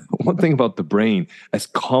one thing about the brain, as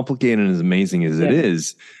complicated and as amazing as it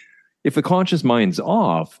is, if the conscious mind's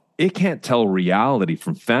off, it can't tell reality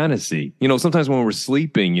from fantasy. Sometimes when we're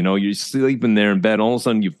sleeping, you're sleeping there in bed, all of a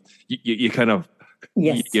sudden you kind of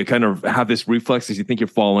you kind of have this reflex as you think you're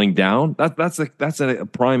falling down. That's a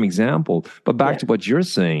prime example. But back to what you're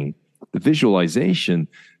saying, the visualization,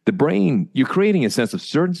 the brain, you're creating a sense of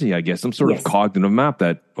certainty, I guess, some sort of cognitive map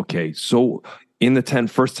that, okay, so in the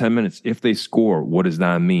first 10 minutes, if they score, what does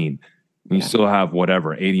that mean? You still have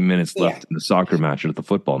 80 minutes left in the soccer match or the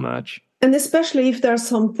football match. And especially if there's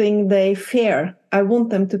something they fear, I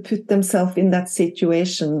want them to put themselves in that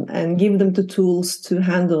situation and give them the tools to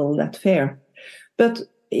handle that fear. But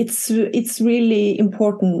it's really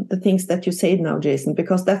important, the things that you say now, Jason,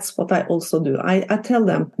 because that's what I also do. I tell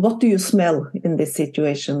them, what do you smell in this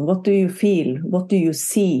situation? What do you feel? What do you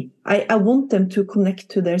see? I want them to connect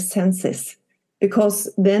to their senses,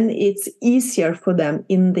 because then it's easier for them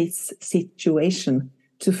in this situation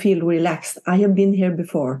to feel relaxed. I have been here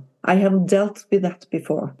before. I have dealt with that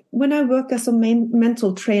before. When I work as a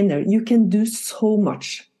mental trainer, you can do so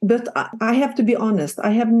much. but I have to be honest. I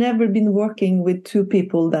have never been working with two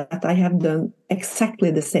people that I have done exactly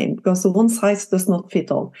the same, because one size does not fit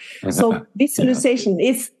all. So visualization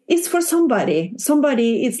is for somebody.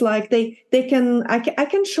 Somebody, it's like they can I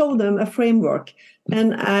can show them a framework,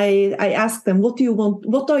 and I ask them, what do you want?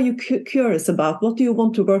 What are you curious about? What do you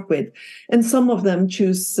want to work with? And some of them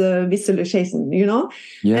choose visualization,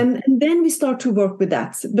 and then we start to work with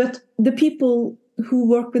that. But the people who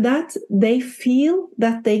work with that, they feel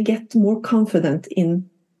that they get more confident in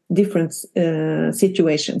different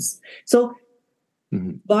situations. So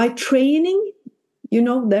by training,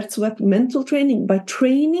 that's what mental training, by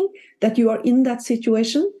training that you are in that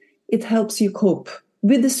situation, it helps you cope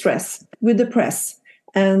with the stress, with the press.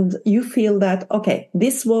 And you feel that, okay,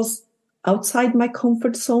 this was outside my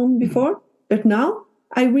comfort zone before, but now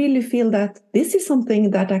I really feel that this is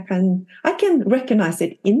something that I can recognize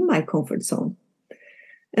it in my comfort zone.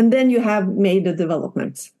 And then you have made a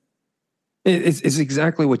development. It's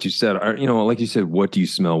exactly what you said. Like you said, what do you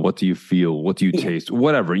smell? What do you feel? What do you taste?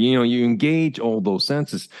 Whatever. You engage all those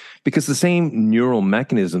senses, because the same neural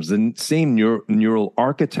mechanisms, the same neural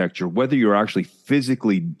architecture, whether you're actually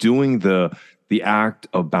physically doing the act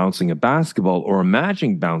of bouncing a basketball or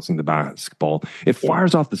imagining bouncing the basketball, it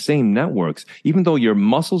fires off the same networks. Even though your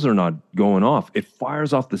muscles are not going off, it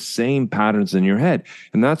fires off the same patterns in your head.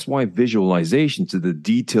 And that's why visualization, to the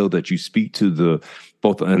detail that you speak to,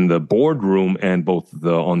 both in the boardroom and both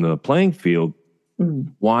on the playing field,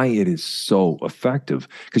 why it is so effective.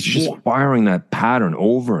 Because you're just firing that pattern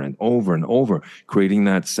over and over and over, creating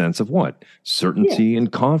that sense of what? Certainty and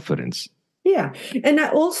confidence. Yeah. And I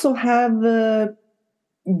also have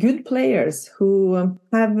good players who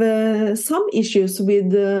have some issues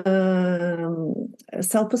with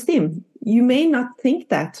self-esteem. You may not think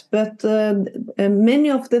that, but many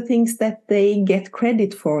of the things that they get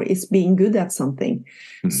credit for is being good at something.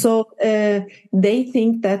 So they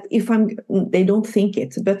think that they don't think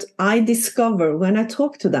it, but I discover when I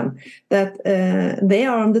talk to them that they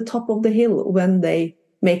are on the top of the hill when they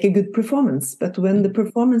make a good performance. But when the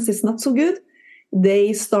performance is not so good,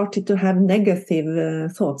 they started to have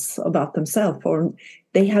negative thoughts about themselves, or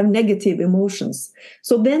they have negative emotions.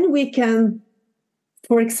 So then we can,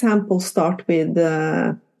 for example, start with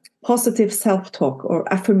positive self-talk or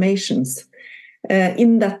affirmations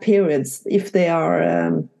in that period, if they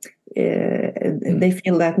are they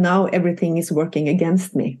feel that now everything is working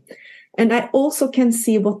against me. And I also can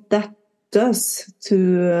see what that does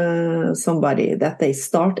to somebody, that they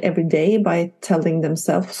start every day by telling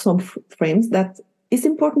themselves some frames that is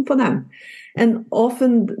important for them. And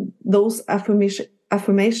often those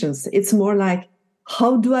affirmations, it's more like,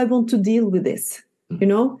 how do I want to deal with this?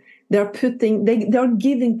 They're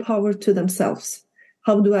giving power to themselves.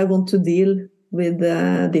 How do I want to deal with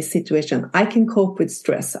this situation? I can cope with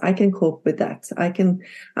stress. I can cope with that. I can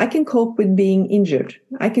cope with being injured.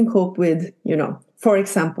 I can cope with, for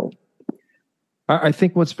example. I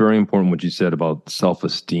think what's very important, what you said about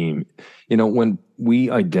self-esteem, when we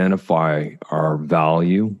identify our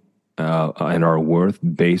value and our worth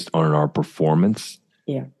based on our performance,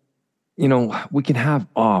 we can have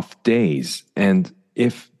off days. And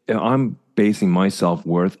if I'm basing my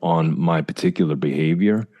self-worth on my particular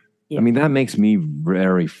behavior, that makes me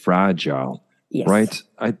very fragile, right?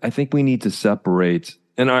 I think we need to separate.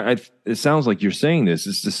 And it sounds like you're saying this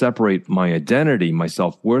is to separate my identity, my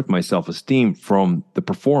self-worth, my self-esteem from the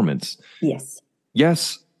performance.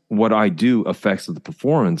 Yes, what I do affects the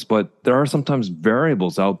performance, but there are sometimes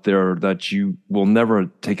variables out there that you will never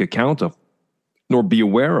take account of nor be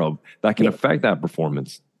aware of that can affect that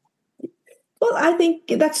performance. Well, I think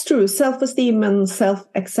that's true. Self-esteem and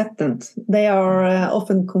self-acceptance, they are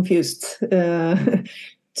often confused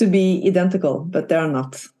to be identical, but they are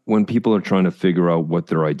not. When people are trying to figure out what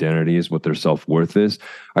their identity is, what their self-worth is,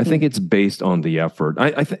 I think it's based on the effort.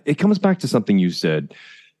 It comes back to something you said.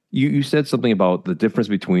 You said something about the difference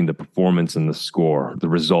between the performance and the score, the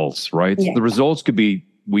results, right? The results could be,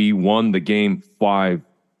 we won the game 5-0,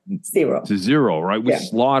 right? We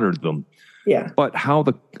slaughtered them. But how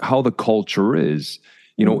the culture is,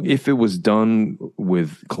 if it was done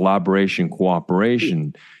with collaboration,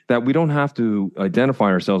 cooperation, that we don't have to identify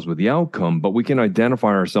ourselves with the outcome, but we can identify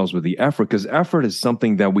ourselves with the effort, because effort is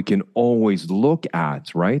something that we can always look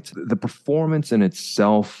at, right? The performance in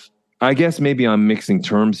itself, I guess maybe I'm mixing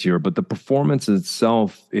terms here, but the performance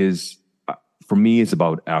itself is, for me, is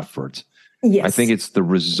about effort. I think it's the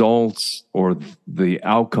results or the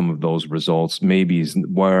outcome of those results maybe is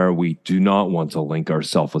where we do not want to link our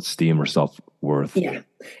self-esteem or self-worth.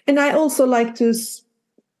 And I also like to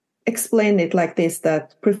explain it like this,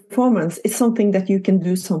 that performance is something that you can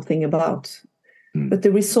do something about. but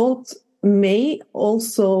the result may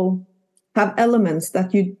also have elements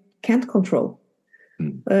that you can't control.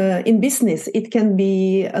 In business, it can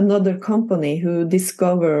be another company who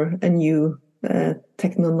discover a new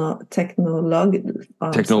technological.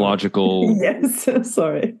 Yes,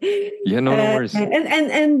 sorry. Yeah, no worries.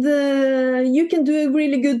 And you can do a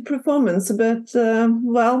really good performance, but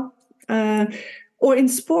or in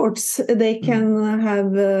sports they can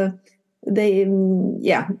have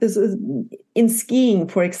in skiing,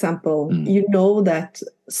 for example, you know that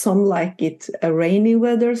some like it a rainy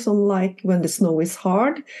weather, some like when the snow is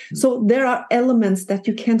hard. So there are elements that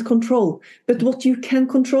you can't control, but what you can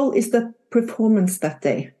control is the performance that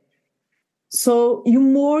day. So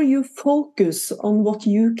you focus on what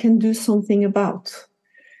you can do something about.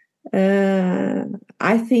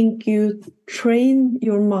 I think you train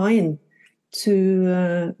your mind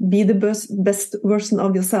to be the best version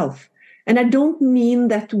of yourself. And I don't mean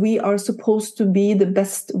that we are supposed to be the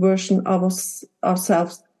best version of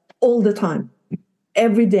ourselves all the time,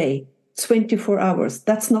 every day, 24 hours.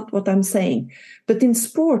 That's not what I'm saying. But in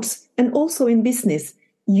sports and also in business,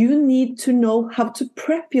 you need to know how to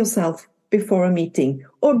prep yourself before a meeting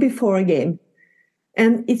or before a game.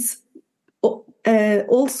 And it's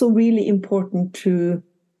also really important to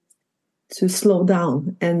slow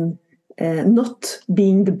down and not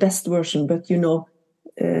being the best version, but,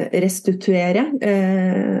 restituere.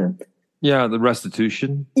 The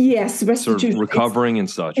restitution. Yes, restitution. Sort of recovering and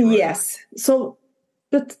such. Right? Yes. So,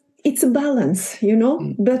 but it's a balance,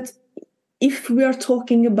 But if we are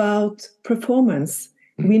talking about performance,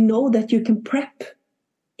 we know that you can prep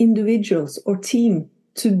individuals or team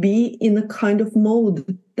to be in a kind of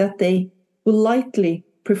mode that they will likely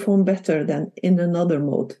perform better than in another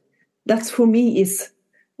mode. That's, for me, is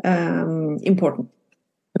important.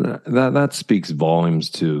 That speaks volumes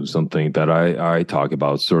to something that I talk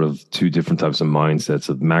about, sort of two different types of mindsets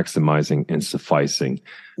of maximizing and sufficing.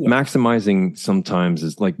 Yeah. Maximizing sometimes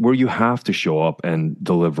is like where you have to show up and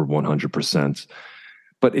deliver 100%.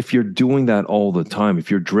 But if you're doing that all the time, if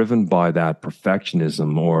you're driven by that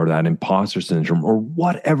perfectionism or that imposter syndrome or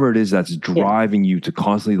whatever it is that's driving you to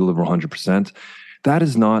constantly deliver 100%, that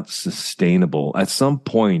is not sustainable. At some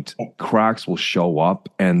point, cracks will show up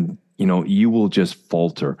and you will just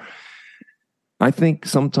falter. I think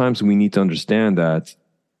sometimes we need to understand that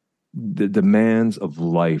the demands of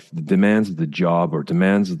life, the demands of the job or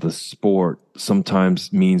demands of the sport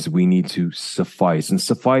sometimes means we need to suffice. And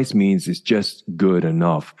suffice means it's just good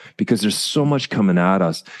enough because there's so much coming at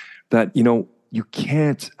us that, you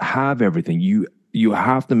can't have everything. You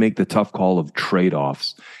have to make the tough call of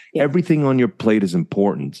trade-offs. Yeah. Everything on your plate is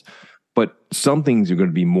important, but some things are going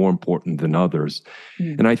to be more important than others.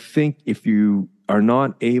 And I think if you are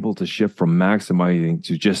not able to shift from maximizing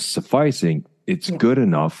to just sufficing, it's good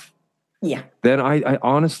enough. Yeah. Then I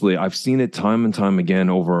honestly, I've seen it time and time again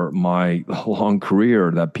over my long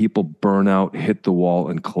career that people burn out, hit the wall,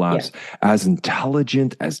 and collapse. As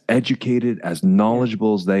intelligent, as educated, as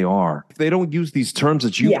knowledgeable as they are. If they don't use these terms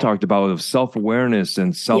that you've talked about of self-awareness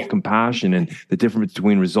and self-compassion and the difference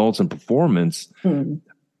between results and performance,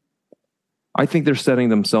 I think they're setting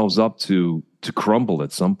themselves up to crumble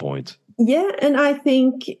at some point. Yeah, and I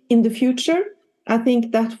think in the future,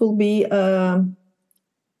 that will be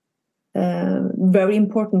very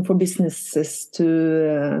important for businesses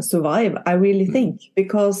to survive. I really think,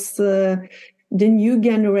 because the new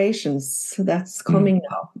generations that's coming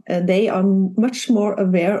now, they are much more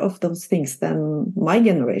aware of those things than my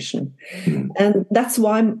generation. And that's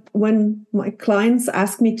why when my clients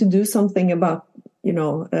ask me to do something about,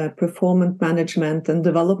 performance management and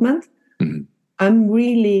development, I'm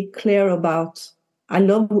really clear about, I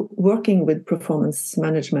love working with performance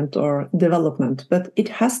management or development, but it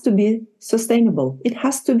has to be sustainable. It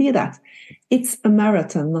has to be that. It's a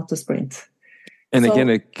marathon, not a sprint. And again,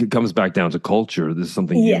 it comes back down to culture. This is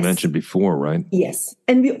something you mentioned before, right? Yes.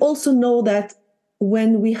 And we also know that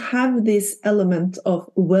when we have this element of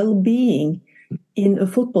well-being in a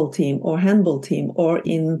football team or handball team or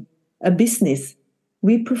in a business,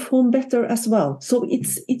 we perform better as well. So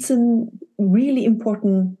it's a really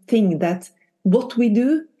important thing that what we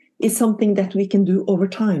do is something that we can do over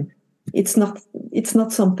time. It's not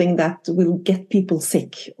something that will get people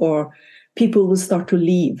sick or people will start to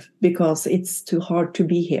leave because it's too hard to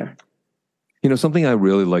be here. Something I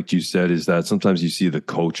really liked you said is that sometimes you see the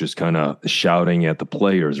coaches kind of shouting at the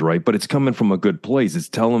players, right? But it's coming from a good place. It's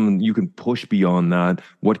telling them you can push beyond that.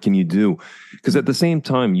 What can you do? Because at the same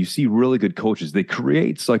time, you see really good coaches. They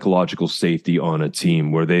create psychological safety on a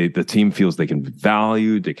team where the team feels they can be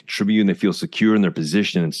valued, they contribute, and they feel secure in their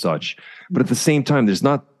position and such. But at the same time, there's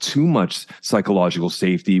not too much psychological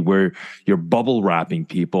safety where you're bubble wrapping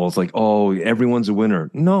people. It's like, oh, everyone's a winner.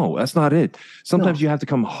 No, that's not it. Sometimes you have to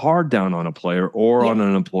come hard down on a player or on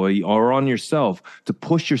an employee or on yourself to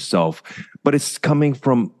push yourself. But it's coming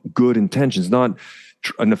from good intentions, not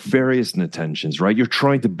nefarious intentions, right? You're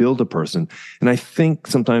trying to build a person. And I think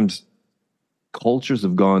sometimes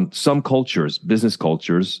some cultures, business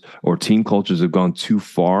cultures or team cultures have gone too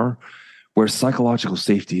far, where psychological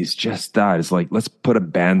safety is just that. It's like, let's put a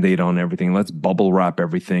Band-Aid on everything. Let's bubble wrap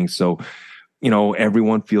everything. So,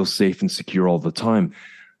 everyone feels safe and secure all the time.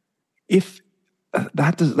 If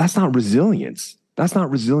that's not resilience. That's not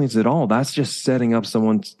resilience at all. That's just setting up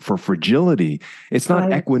someone for fragility. It's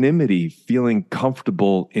not equanimity, feeling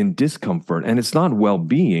comfortable in discomfort. And it's not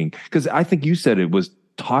well-being. Because I think you said it was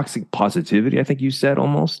toxic positivity. I think you said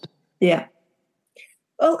almost. Yeah.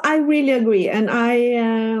 Well, I really agree. And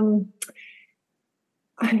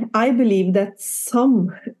I believe that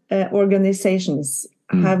some organizations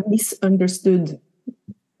have misunderstood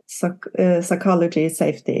psychology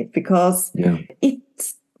safety, because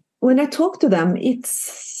when I talk to them, it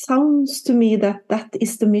sounds to me that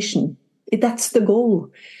is the mission. That's the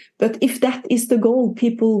goal. But if that is the goal,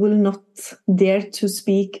 people will not dare to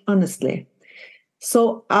speak honestly.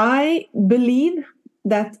 So I believe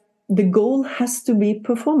that the goal has to be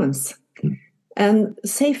performance. And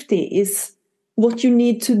safety is what you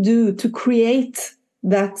need to do to create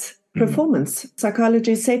that performance.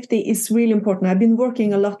 Psychology safety is really important. I've been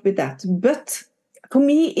working a lot with that. But for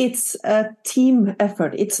me, it's a team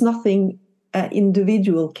effort. It's nothing an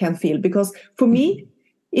individual can feel. Because for me,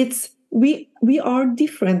 it's we are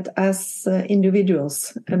different as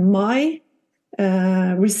individuals. And my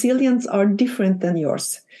resilience are different than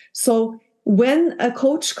yours. So when a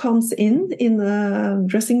coach comes in a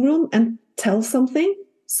dressing room and tells something,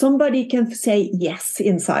 somebody can say yes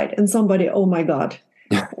inside, and somebody, oh my God,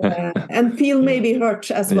 and feel maybe hurt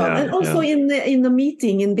as well. And also in the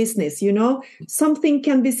meeting in business, something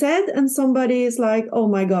can be said, and somebody is like, oh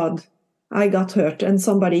my God, I got hurt, and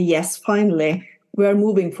somebody, yes, finally, we are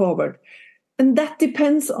moving forward. And that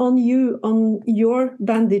depends on you, on your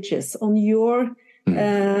bandages, on your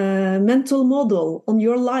mental model, on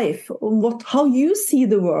your life, on how you see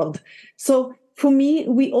the world. So for me,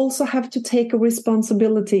 we also have to take a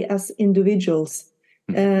responsibility as individuals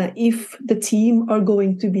if the team are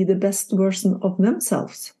going to be the best version of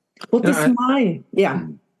themselves.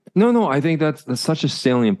 No, I think that's such a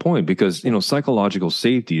salient point, because psychological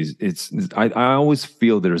safety is I always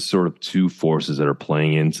feel there's sort of two forces that are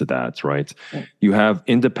playing into that, right? You have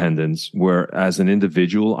independence, where as an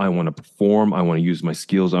individual I want to perform, I want to use my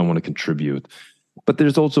skills, I want to contribute. But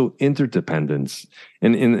there's also interdependence,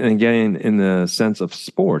 and again, in the sense of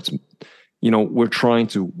sports, we're trying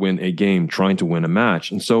to win a game, trying to win a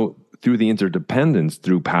match, and so through the interdependence,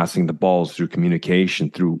 through passing the balls, through communication,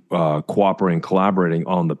 through cooperating, collaborating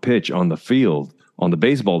on the pitch, on the field, on the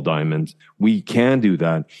baseball diamond, we can do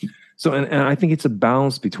that. So, and I think it's a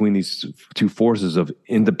balance between these two forces of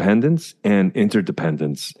independence and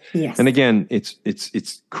interdependence. Yes. And again, it's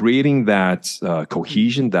creating that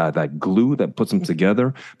cohesion, that glue that puts them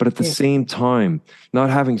together, but at the same time, not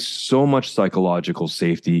having so much psychological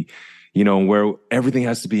safety, where everything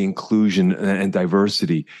has to be inclusion and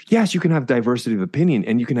diversity. Yes, you can have diversity of opinion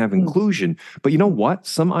and you can have inclusion, but you know what?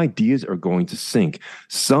 Some ideas are going to sink.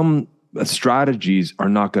 Some strategies are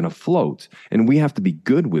not going to float, and we have to be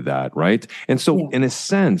good with that, right? And so in a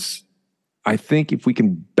sense, I think if we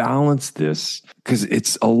can balance this, because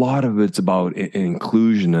a lot of it's about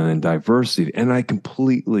inclusion and diversity, and I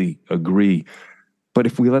completely agree. But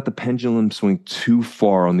if we let the pendulum swing too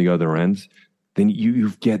far on the other end, then you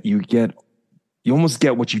almost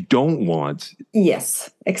get what you don't want. Yes,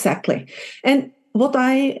 exactly. And what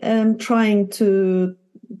I am trying to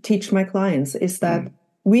teach my clients is that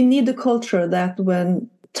we need a culture that when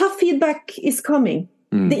tough feedback is coming,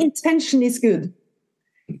 the intention is good.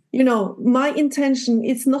 My intention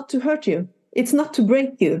is not to hurt you. It's not to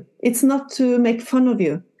break you. It's not to make fun of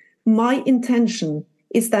you. My intention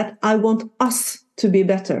is that I want us to be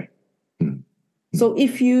better. So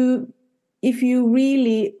if you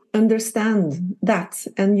really understand that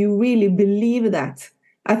and you really believe that,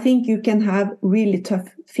 I think you can have really tough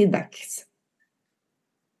feedbacks.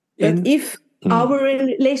 But if our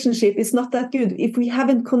relationship is not that good, if we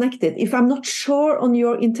haven't connected, if I'm not sure on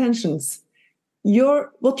your intentions,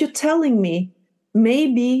 what you're telling me may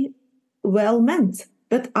be well meant,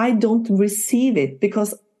 but I don't receive it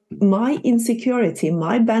because my insecurity,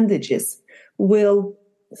 my bandages will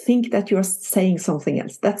think that you're saying something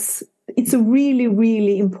else. It's a really,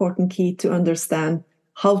 really important key to understand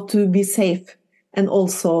how to be safe and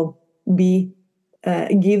also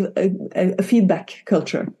give a feedback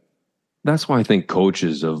culture. That's why I think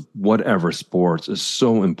coaches of whatever sports is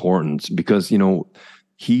so important because,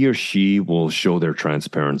 he or she will show their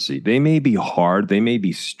transparency. They may be hard, they may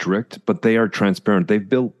be strict, but they are transparent. They've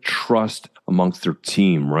built trust amongst their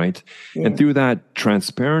team, right? Yeah. And through that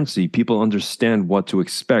transparency, people understand what to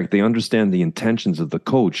expect. They understand the intentions of the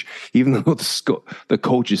coach, even though the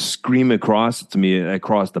coach is screaming across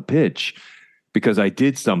the pitch because I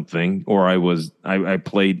did something or I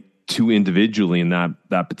played too individually in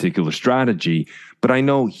that particular strategy. But I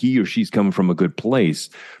know he or she's coming from a good place.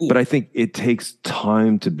 Yeah. But I think it takes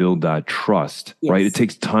time to build that trust, yes. Right? It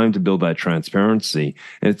takes time to build that transparency,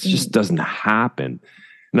 and it just doesn't happen.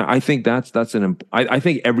 Now, I think I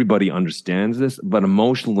think everybody understands this, but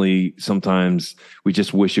emotionally, sometimes we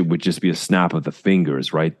just wish it would just be a snap of the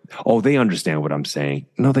fingers, right? Oh, they understand what I'm saying.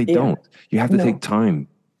 No, they don't. You have to take time.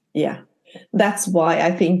 Yeah. That's why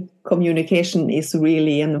I think communication is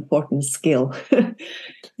really an important skill, and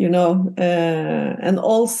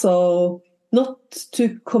also not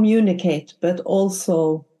to communicate, but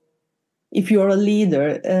also if you're a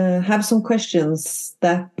leader, have some questions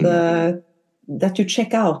that you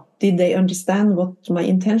check out. Did they understand what my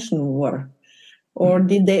intention were? Or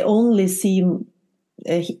did they only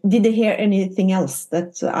did they hear anything else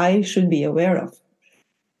that I should be aware of?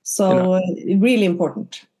 So really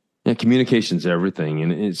important. Yeah, communication is everything,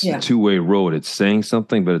 and it's a two-way road. It's saying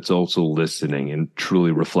something, but it's also listening and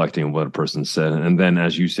truly reflecting on what a person said. And then,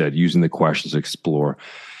 as you said, using the questions to explore.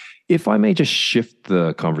 If I may just shift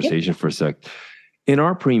the conversation for a sec. In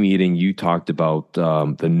our pre-meeting, you talked about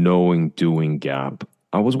the knowing-doing gap.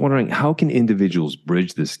 I was wondering, how can individuals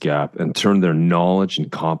bridge this gap and turn their knowledge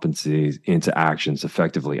and competencies into actions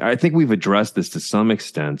effectively? I think we've addressed this to some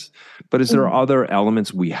extent, but is there other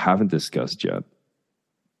elements we haven't discussed yet?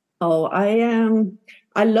 Oh,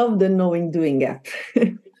 I love the knowing-doing gap.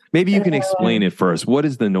 Maybe you can explain it first. What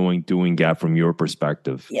is the knowing-doing gap from your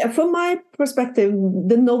perspective? Yeah, from my perspective,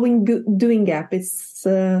 the knowing-doing gap is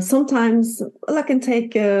sometimes, I can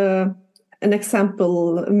take an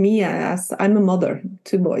example, me as I'm a mother,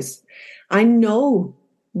 2 boys. I know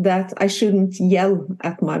that I shouldn't yell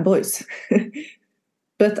at my boys.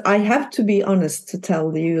 But I have to be honest to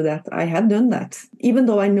tell you that I have done that, even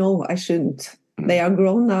though I know I shouldn't. They are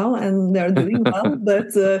grown now and they're doing well.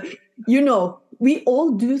 But, we all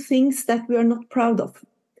do things that we are not proud of.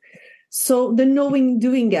 So the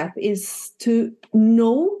knowing-doing gap is to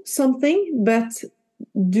know something, but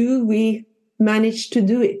do we manage to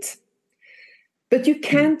do it? But you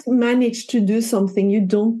can't manage to do something you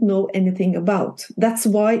don't know anything about. That's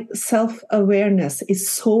why self-awareness is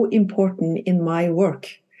so important in my work.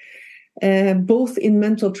 Both in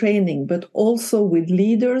mental training, but also with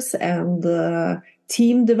leaders and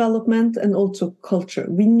team development and also culture.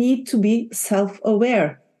 We need to be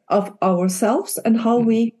self-aware of ourselves and how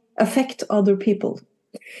we affect other people.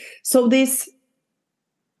 So this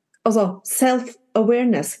also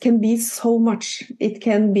self-awareness can be so much. It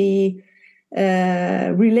can be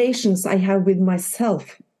relations I have with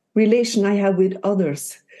myself, relation I have with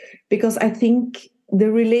others, because I think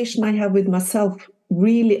the relation I have with myself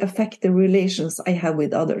really affect the relations I have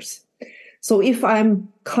with others. So if I'm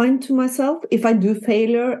kind to myself, if I do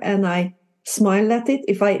failure and I smile at it,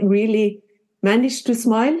 if I really manage to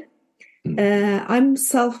smile, I'm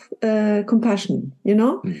self-compassion,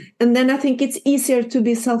 And then I think it's easier to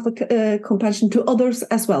be self-compassion to others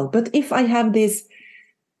as well. But if I have this,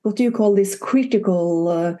 what do you call this,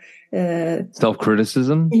 critical...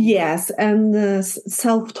 self-criticism? Yes, and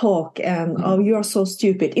self-talk and, oh, you're so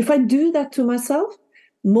stupid. If I do that to myself,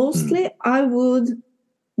 mostly I would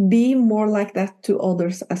be more like that to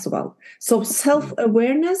others as well. So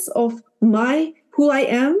self-awareness of who I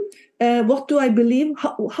am, what do I believe,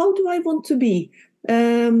 how do I want to be,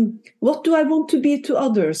 what do I want to be to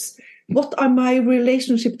others, what are my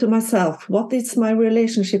relationship to myself, what is my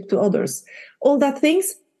relationship to others, all that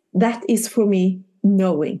things, that is for me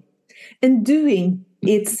knowing. And doing,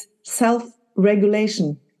 it's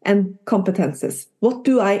self-regulation and competences. What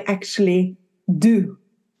do I actually do?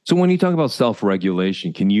 So when you talk about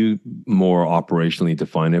self-regulation, can you more operationally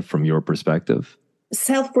define it from your perspective?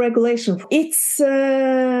 Self-regulation, it's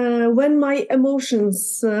when my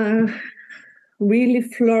emotions really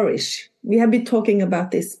flourish. We have been talking about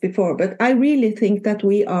this before, but I really think that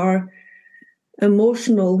we are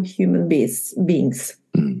emotional human beings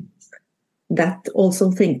that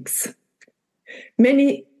also thinks.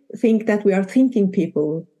 Many think that we are thinking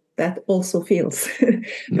people that also feels.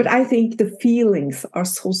 But I think the feelings are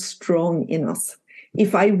so strong in us.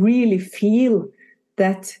 If I really feel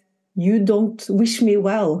that you don't wish me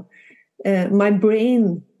well, my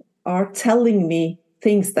brain are telling me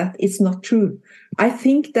things that is not true. I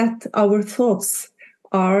think that our thoughts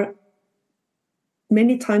are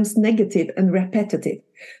many times negative and repetitive.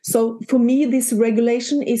 So for me, this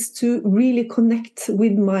regulation is to really connect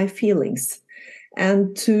with my feelings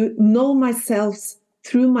and to know myself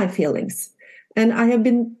through my feelings. And I have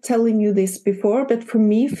been telling you this before, but for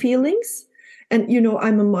me, feelings, and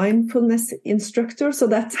I'm a mindfulness instructor, so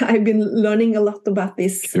that I've been learning a lot about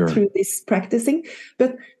this through this practicing,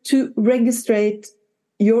 but to registrate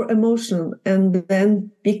your emotion and then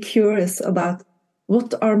be curious about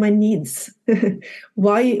what are my needs?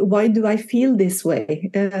 Why do I feel this way?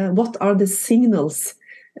 What are the signals?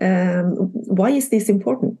 Why is this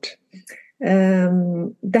important?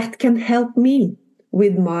 That can help me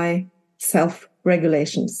with my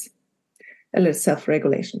self-regulation.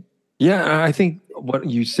 Yeah, I think what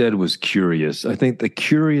you said was curious. I think the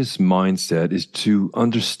curious mindset is to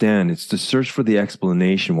understand. It's to search for the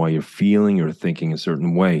explanation why you're feeling or thinking a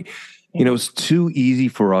certain way. It's too easy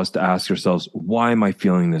for us to ask ourselves, why am I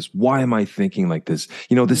feeling this? Why am I thinking like this?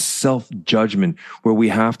 This self-judgment where we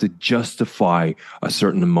have to justify a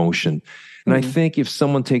certain emotion. And I think if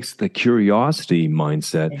someone takes the curiosity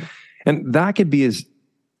mindset, and that could be as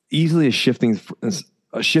easily as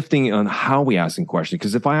shifting on how we ask a question.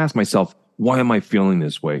 Because if I ask myself, why am I feeling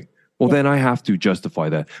this way? Well, then I have to justify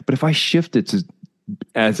that. But if I shift it to,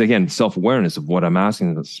 as again, self-awareness of what I'm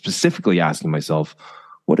asking, specifically asking myself,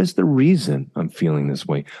 what is the reason I'm feeling this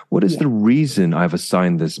way? What is the reason I've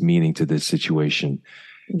assigned this meaning to this situation?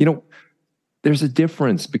 There's a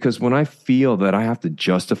difference, because when I feel that I have to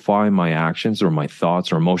justify my actions or my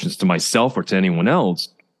thoughts or emotions to myself or to anyone else,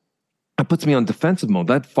 that puts me on defensive mode.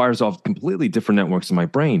 That fires off completely different networks in my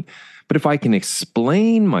brain. But if I can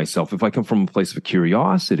explain myself, if I come from a place of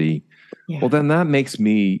curiosity, well, then that makes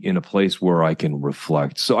me in a place where I can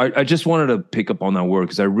reflect. So I just wanted to pick up on that word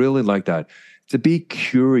because I really like that. To be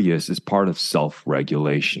curious is part of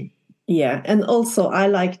self-regulation. Yeah, and also I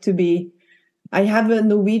have a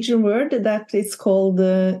Norwegian word that is called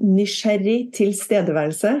nysgjerrig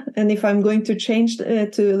tilstedeværelse. And if I'm going to change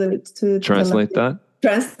to translate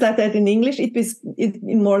that in English, it's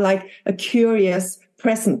more like a curious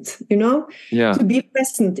present, to be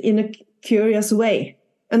present in a curious way.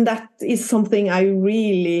 And that is something I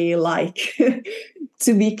really like,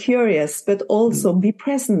 to be curious, but also be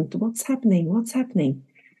present. What's happening?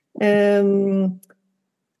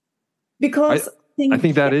 Because I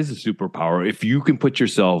think that is a superpower. If you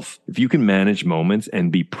can manage moments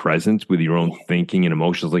and be present with your own thinking and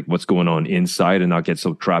emotions, like what's going on inside and not get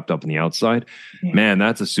so trapped up in the outside, man,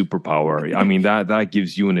 that's a superpower. I mean, that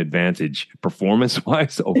gives you an advantage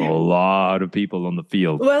performance-wise over a lot of people on the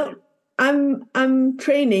field. Well, I'm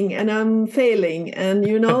training and I'm failing, and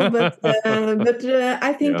but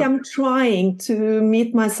I think I'm trying to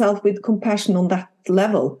meet myself with compassion on that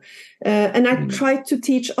level, and I try to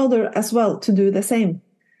teach others as well to do the same.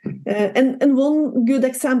 And one good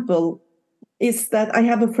example is that I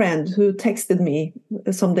have a friend who texted me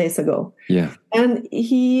some days ago, and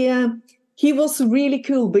he was really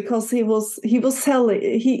cool because he was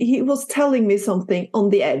telling me something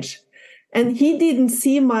on the edge. And he didn't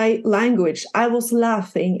see my language. I was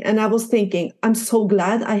laughing and I was thinking, I'm so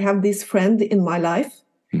glad I have this friend in my life.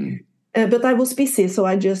 But I was busy, so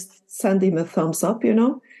I just sent him a thumbs up,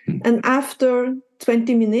 And after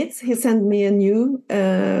 20 minutes, he sent me a new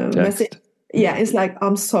message. Yeah, it's like,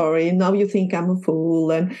 I'm sorry, now you think I'm a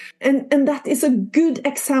fool. And that is a good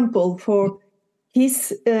example for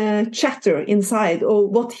his chatter inside, or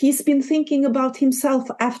what he's been thinking about himself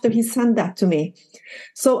after he sent that to me.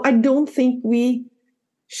 So I don't think we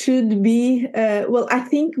should be, I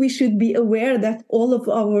think we should be aware that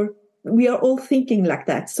we are all thinking like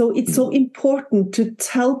that. So it's so important to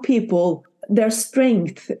tell people their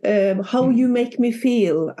strength, how you make me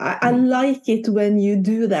feel. I like it when you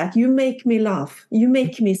do that. You make me laugh. You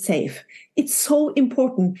make me safe. It's so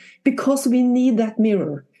important because we need that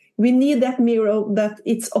mirror. We need that mirror that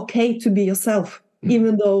it's okay to be yourself,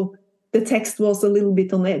 even though the text was a little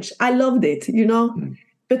bit on edge. I loved it,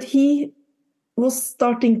 but he was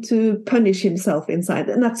starting to punish himself inside.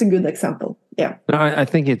 And that's a good example. Yeah. I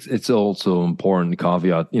think it's also important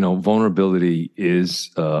caveat, vulnerability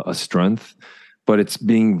is a strength, but it's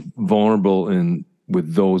being vulnerable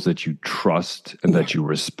with those that you trust and that you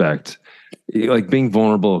respect. like being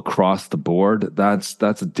vulnerable across the board, that's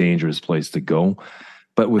a dangerous place to go.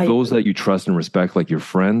 But with those that you trust and respect, like your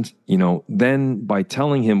friend, then by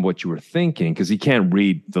telling him what you were thinking, because he can't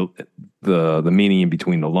read the meaning in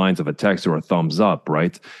between the lines of a text or a thumbs up,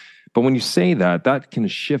 right? But when you say that, that can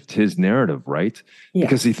shift his narrative, right? Yeah.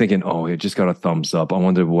 Because he's thinking, oh, he just got a thumbs up. I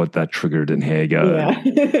wonder what that triggered in Hege.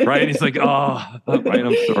 Yeah. Right? And he's like, oh, right,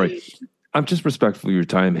 I'm sorry. I'm just respectful of your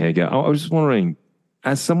time, Hege. I was just wondering,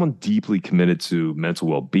 as someone deeply committed to mental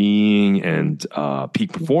well-being and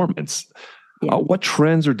peak performance, what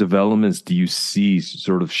trends or developments do you see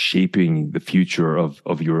sort of shaping the future of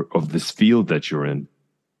this field that you're in?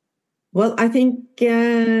 Well, I think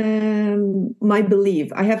my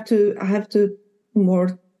belief. I have to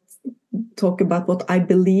more talk about what I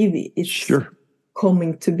believe is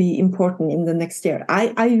coming to be important in the next year.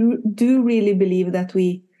 I do really believe that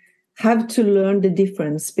we have to learn the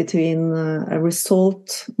difference between a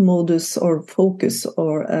result modus or focus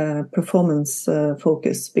or a performance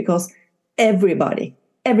focus, because everybody,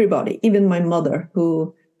 even my mother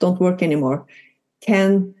who don't work anymore,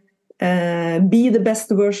 can be the best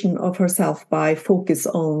version of herself by focus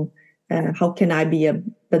on how can I be a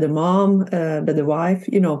better mom, better wife.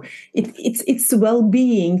 It's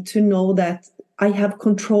well-being to know that I have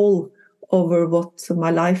control over what my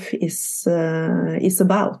life is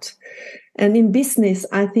about. And in business,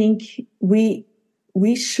 I think we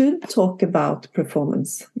should talk about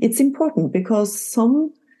performance. It's important because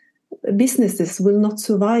some businesses will not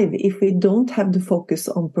survive if we don't have the focus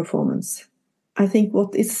on performance. I think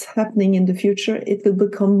what is happening in the future, it will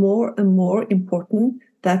become more and more important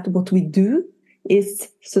that what we do is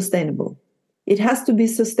sustainable. It has to be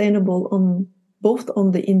sustainable both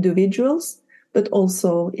on the individuals, but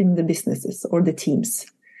also in the businesses or the teams.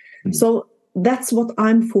 Mm-hmm. So that's what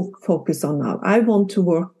I'm focused on now. I want to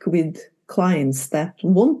work with clients that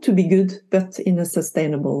want to be good, but in a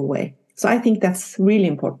sustainable way. So I think that's really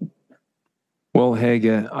important. Well,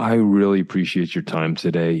 Hege, I really appreciate your time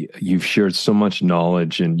today. You've shared so much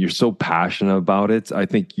knowledge and you're so passionate about it. I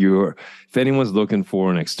think if anyone's looking for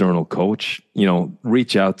an external coach,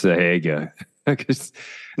 reach out to Hege. Because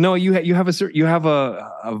you have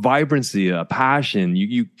a vibrancy, a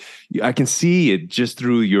passion. I can see it just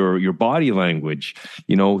through your body language,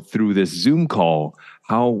 through this Zoom call,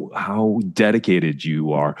 how dedicated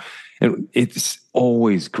you are. And it's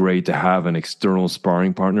always great to have an external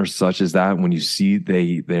sparring partner such as that when you see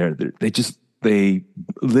they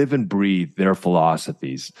live and breathe their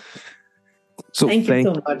philosophies. So thank you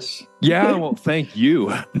so much. Yeah, well, thank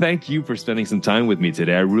you. Thank you for spending some time with me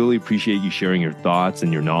today. I really appreciate you sharing your thoughts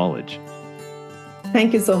and your knowledge.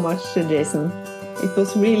 Thank you so much, Jason. It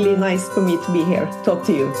was really nice for me to be here, talk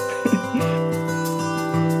to you.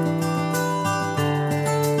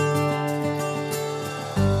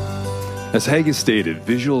 As Hege stated,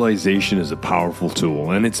 visualization is a powerful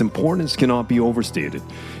tool, and its importance cannot be overstated.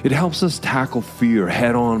 It helps us tackle fear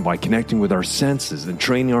head-on by connecting with our senses and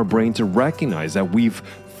training our brain to recognize that we've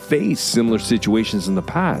faced similar situations in the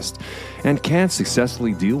past and can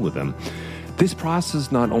successfully deal with them. This process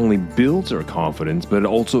not only builds our confidence, but it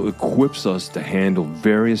also equips us to handle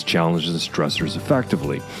various challenges and stressors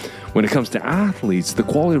effectively. When it comes to athletes, the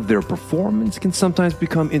quality of their performance can sometimes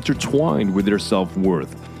become intertwined with their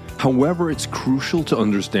self-worth. However, it's crucial to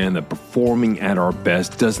understand that performing at our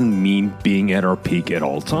best doesn't mean being at our peak at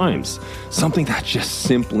all times, something that's just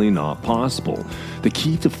simply not possible. The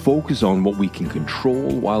key to focus on what we can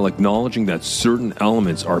control while acknowledging that certain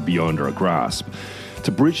elements are beyond our grasp.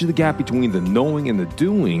 To bridge the gap between the knowing and the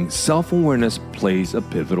doing, self-awareness plays a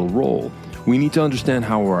pivotal role. We need to understand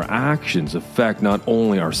how our actions affect not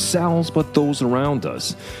only ourselves, but those around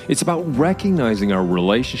us. It's about recognizing our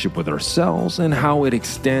relationship with ourselves and how it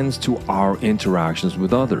extends to our interactions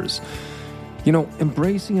with others.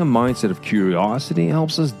 Embracing a mindset of curiosity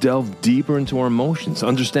helps us delve deeper into our emotions,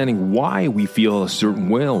 understanding why we feel a certain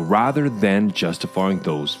way rather than justifying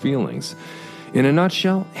those feelings. In a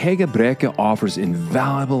nutshell, Hege Brekke offers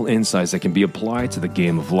invaluable insights that can be applied to the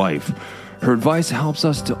game of life. Her advice helps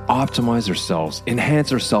us to optimize ourselves,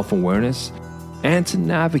 enhance our self-awareness, and to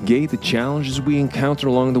navigate the challenges we encounter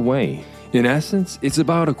along the way. In essence, it's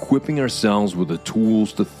about equipping ourselves with the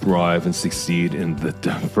tools to thrive and succeed in the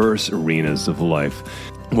diverse arenas of life.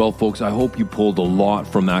 Well, folks, I hope you pulled a lot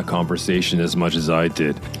from that conversation as much as I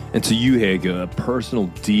did. And to you, Hege, a personal,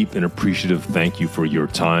 deep, and appreciative thank you for your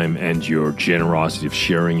time and your generosity of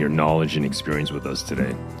sharing your knowledge and experience with us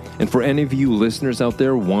today. And for any of you listeners out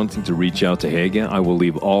there wanting to reach out to Hege, I will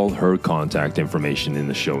leave all her contact information in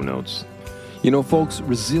the show notes. Folks,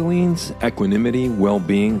 resilience, equanimity,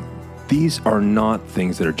 well-being, These are not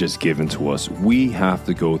things that are just given to us. We have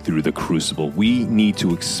to go through the crucible. We need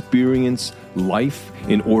to experience life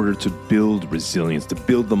in order to build resilience, to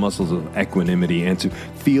build the muscles of equanimity, and to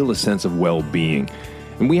feel a sense of well-being.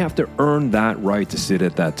 And we have to earn that right to sit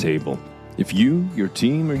at that table. If you, your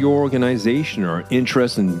team, or your organization are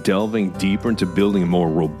interested in delving deeper into building a more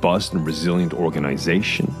robust and resilient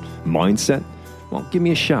organization, mindset, well, give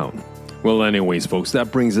me a shout. Well, anyways, folks,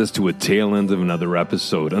 that brings us to a tail end of another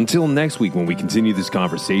episode. Until next week when we continue this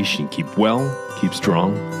conversation, keep well, keep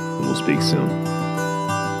strong, and we'll speak soon.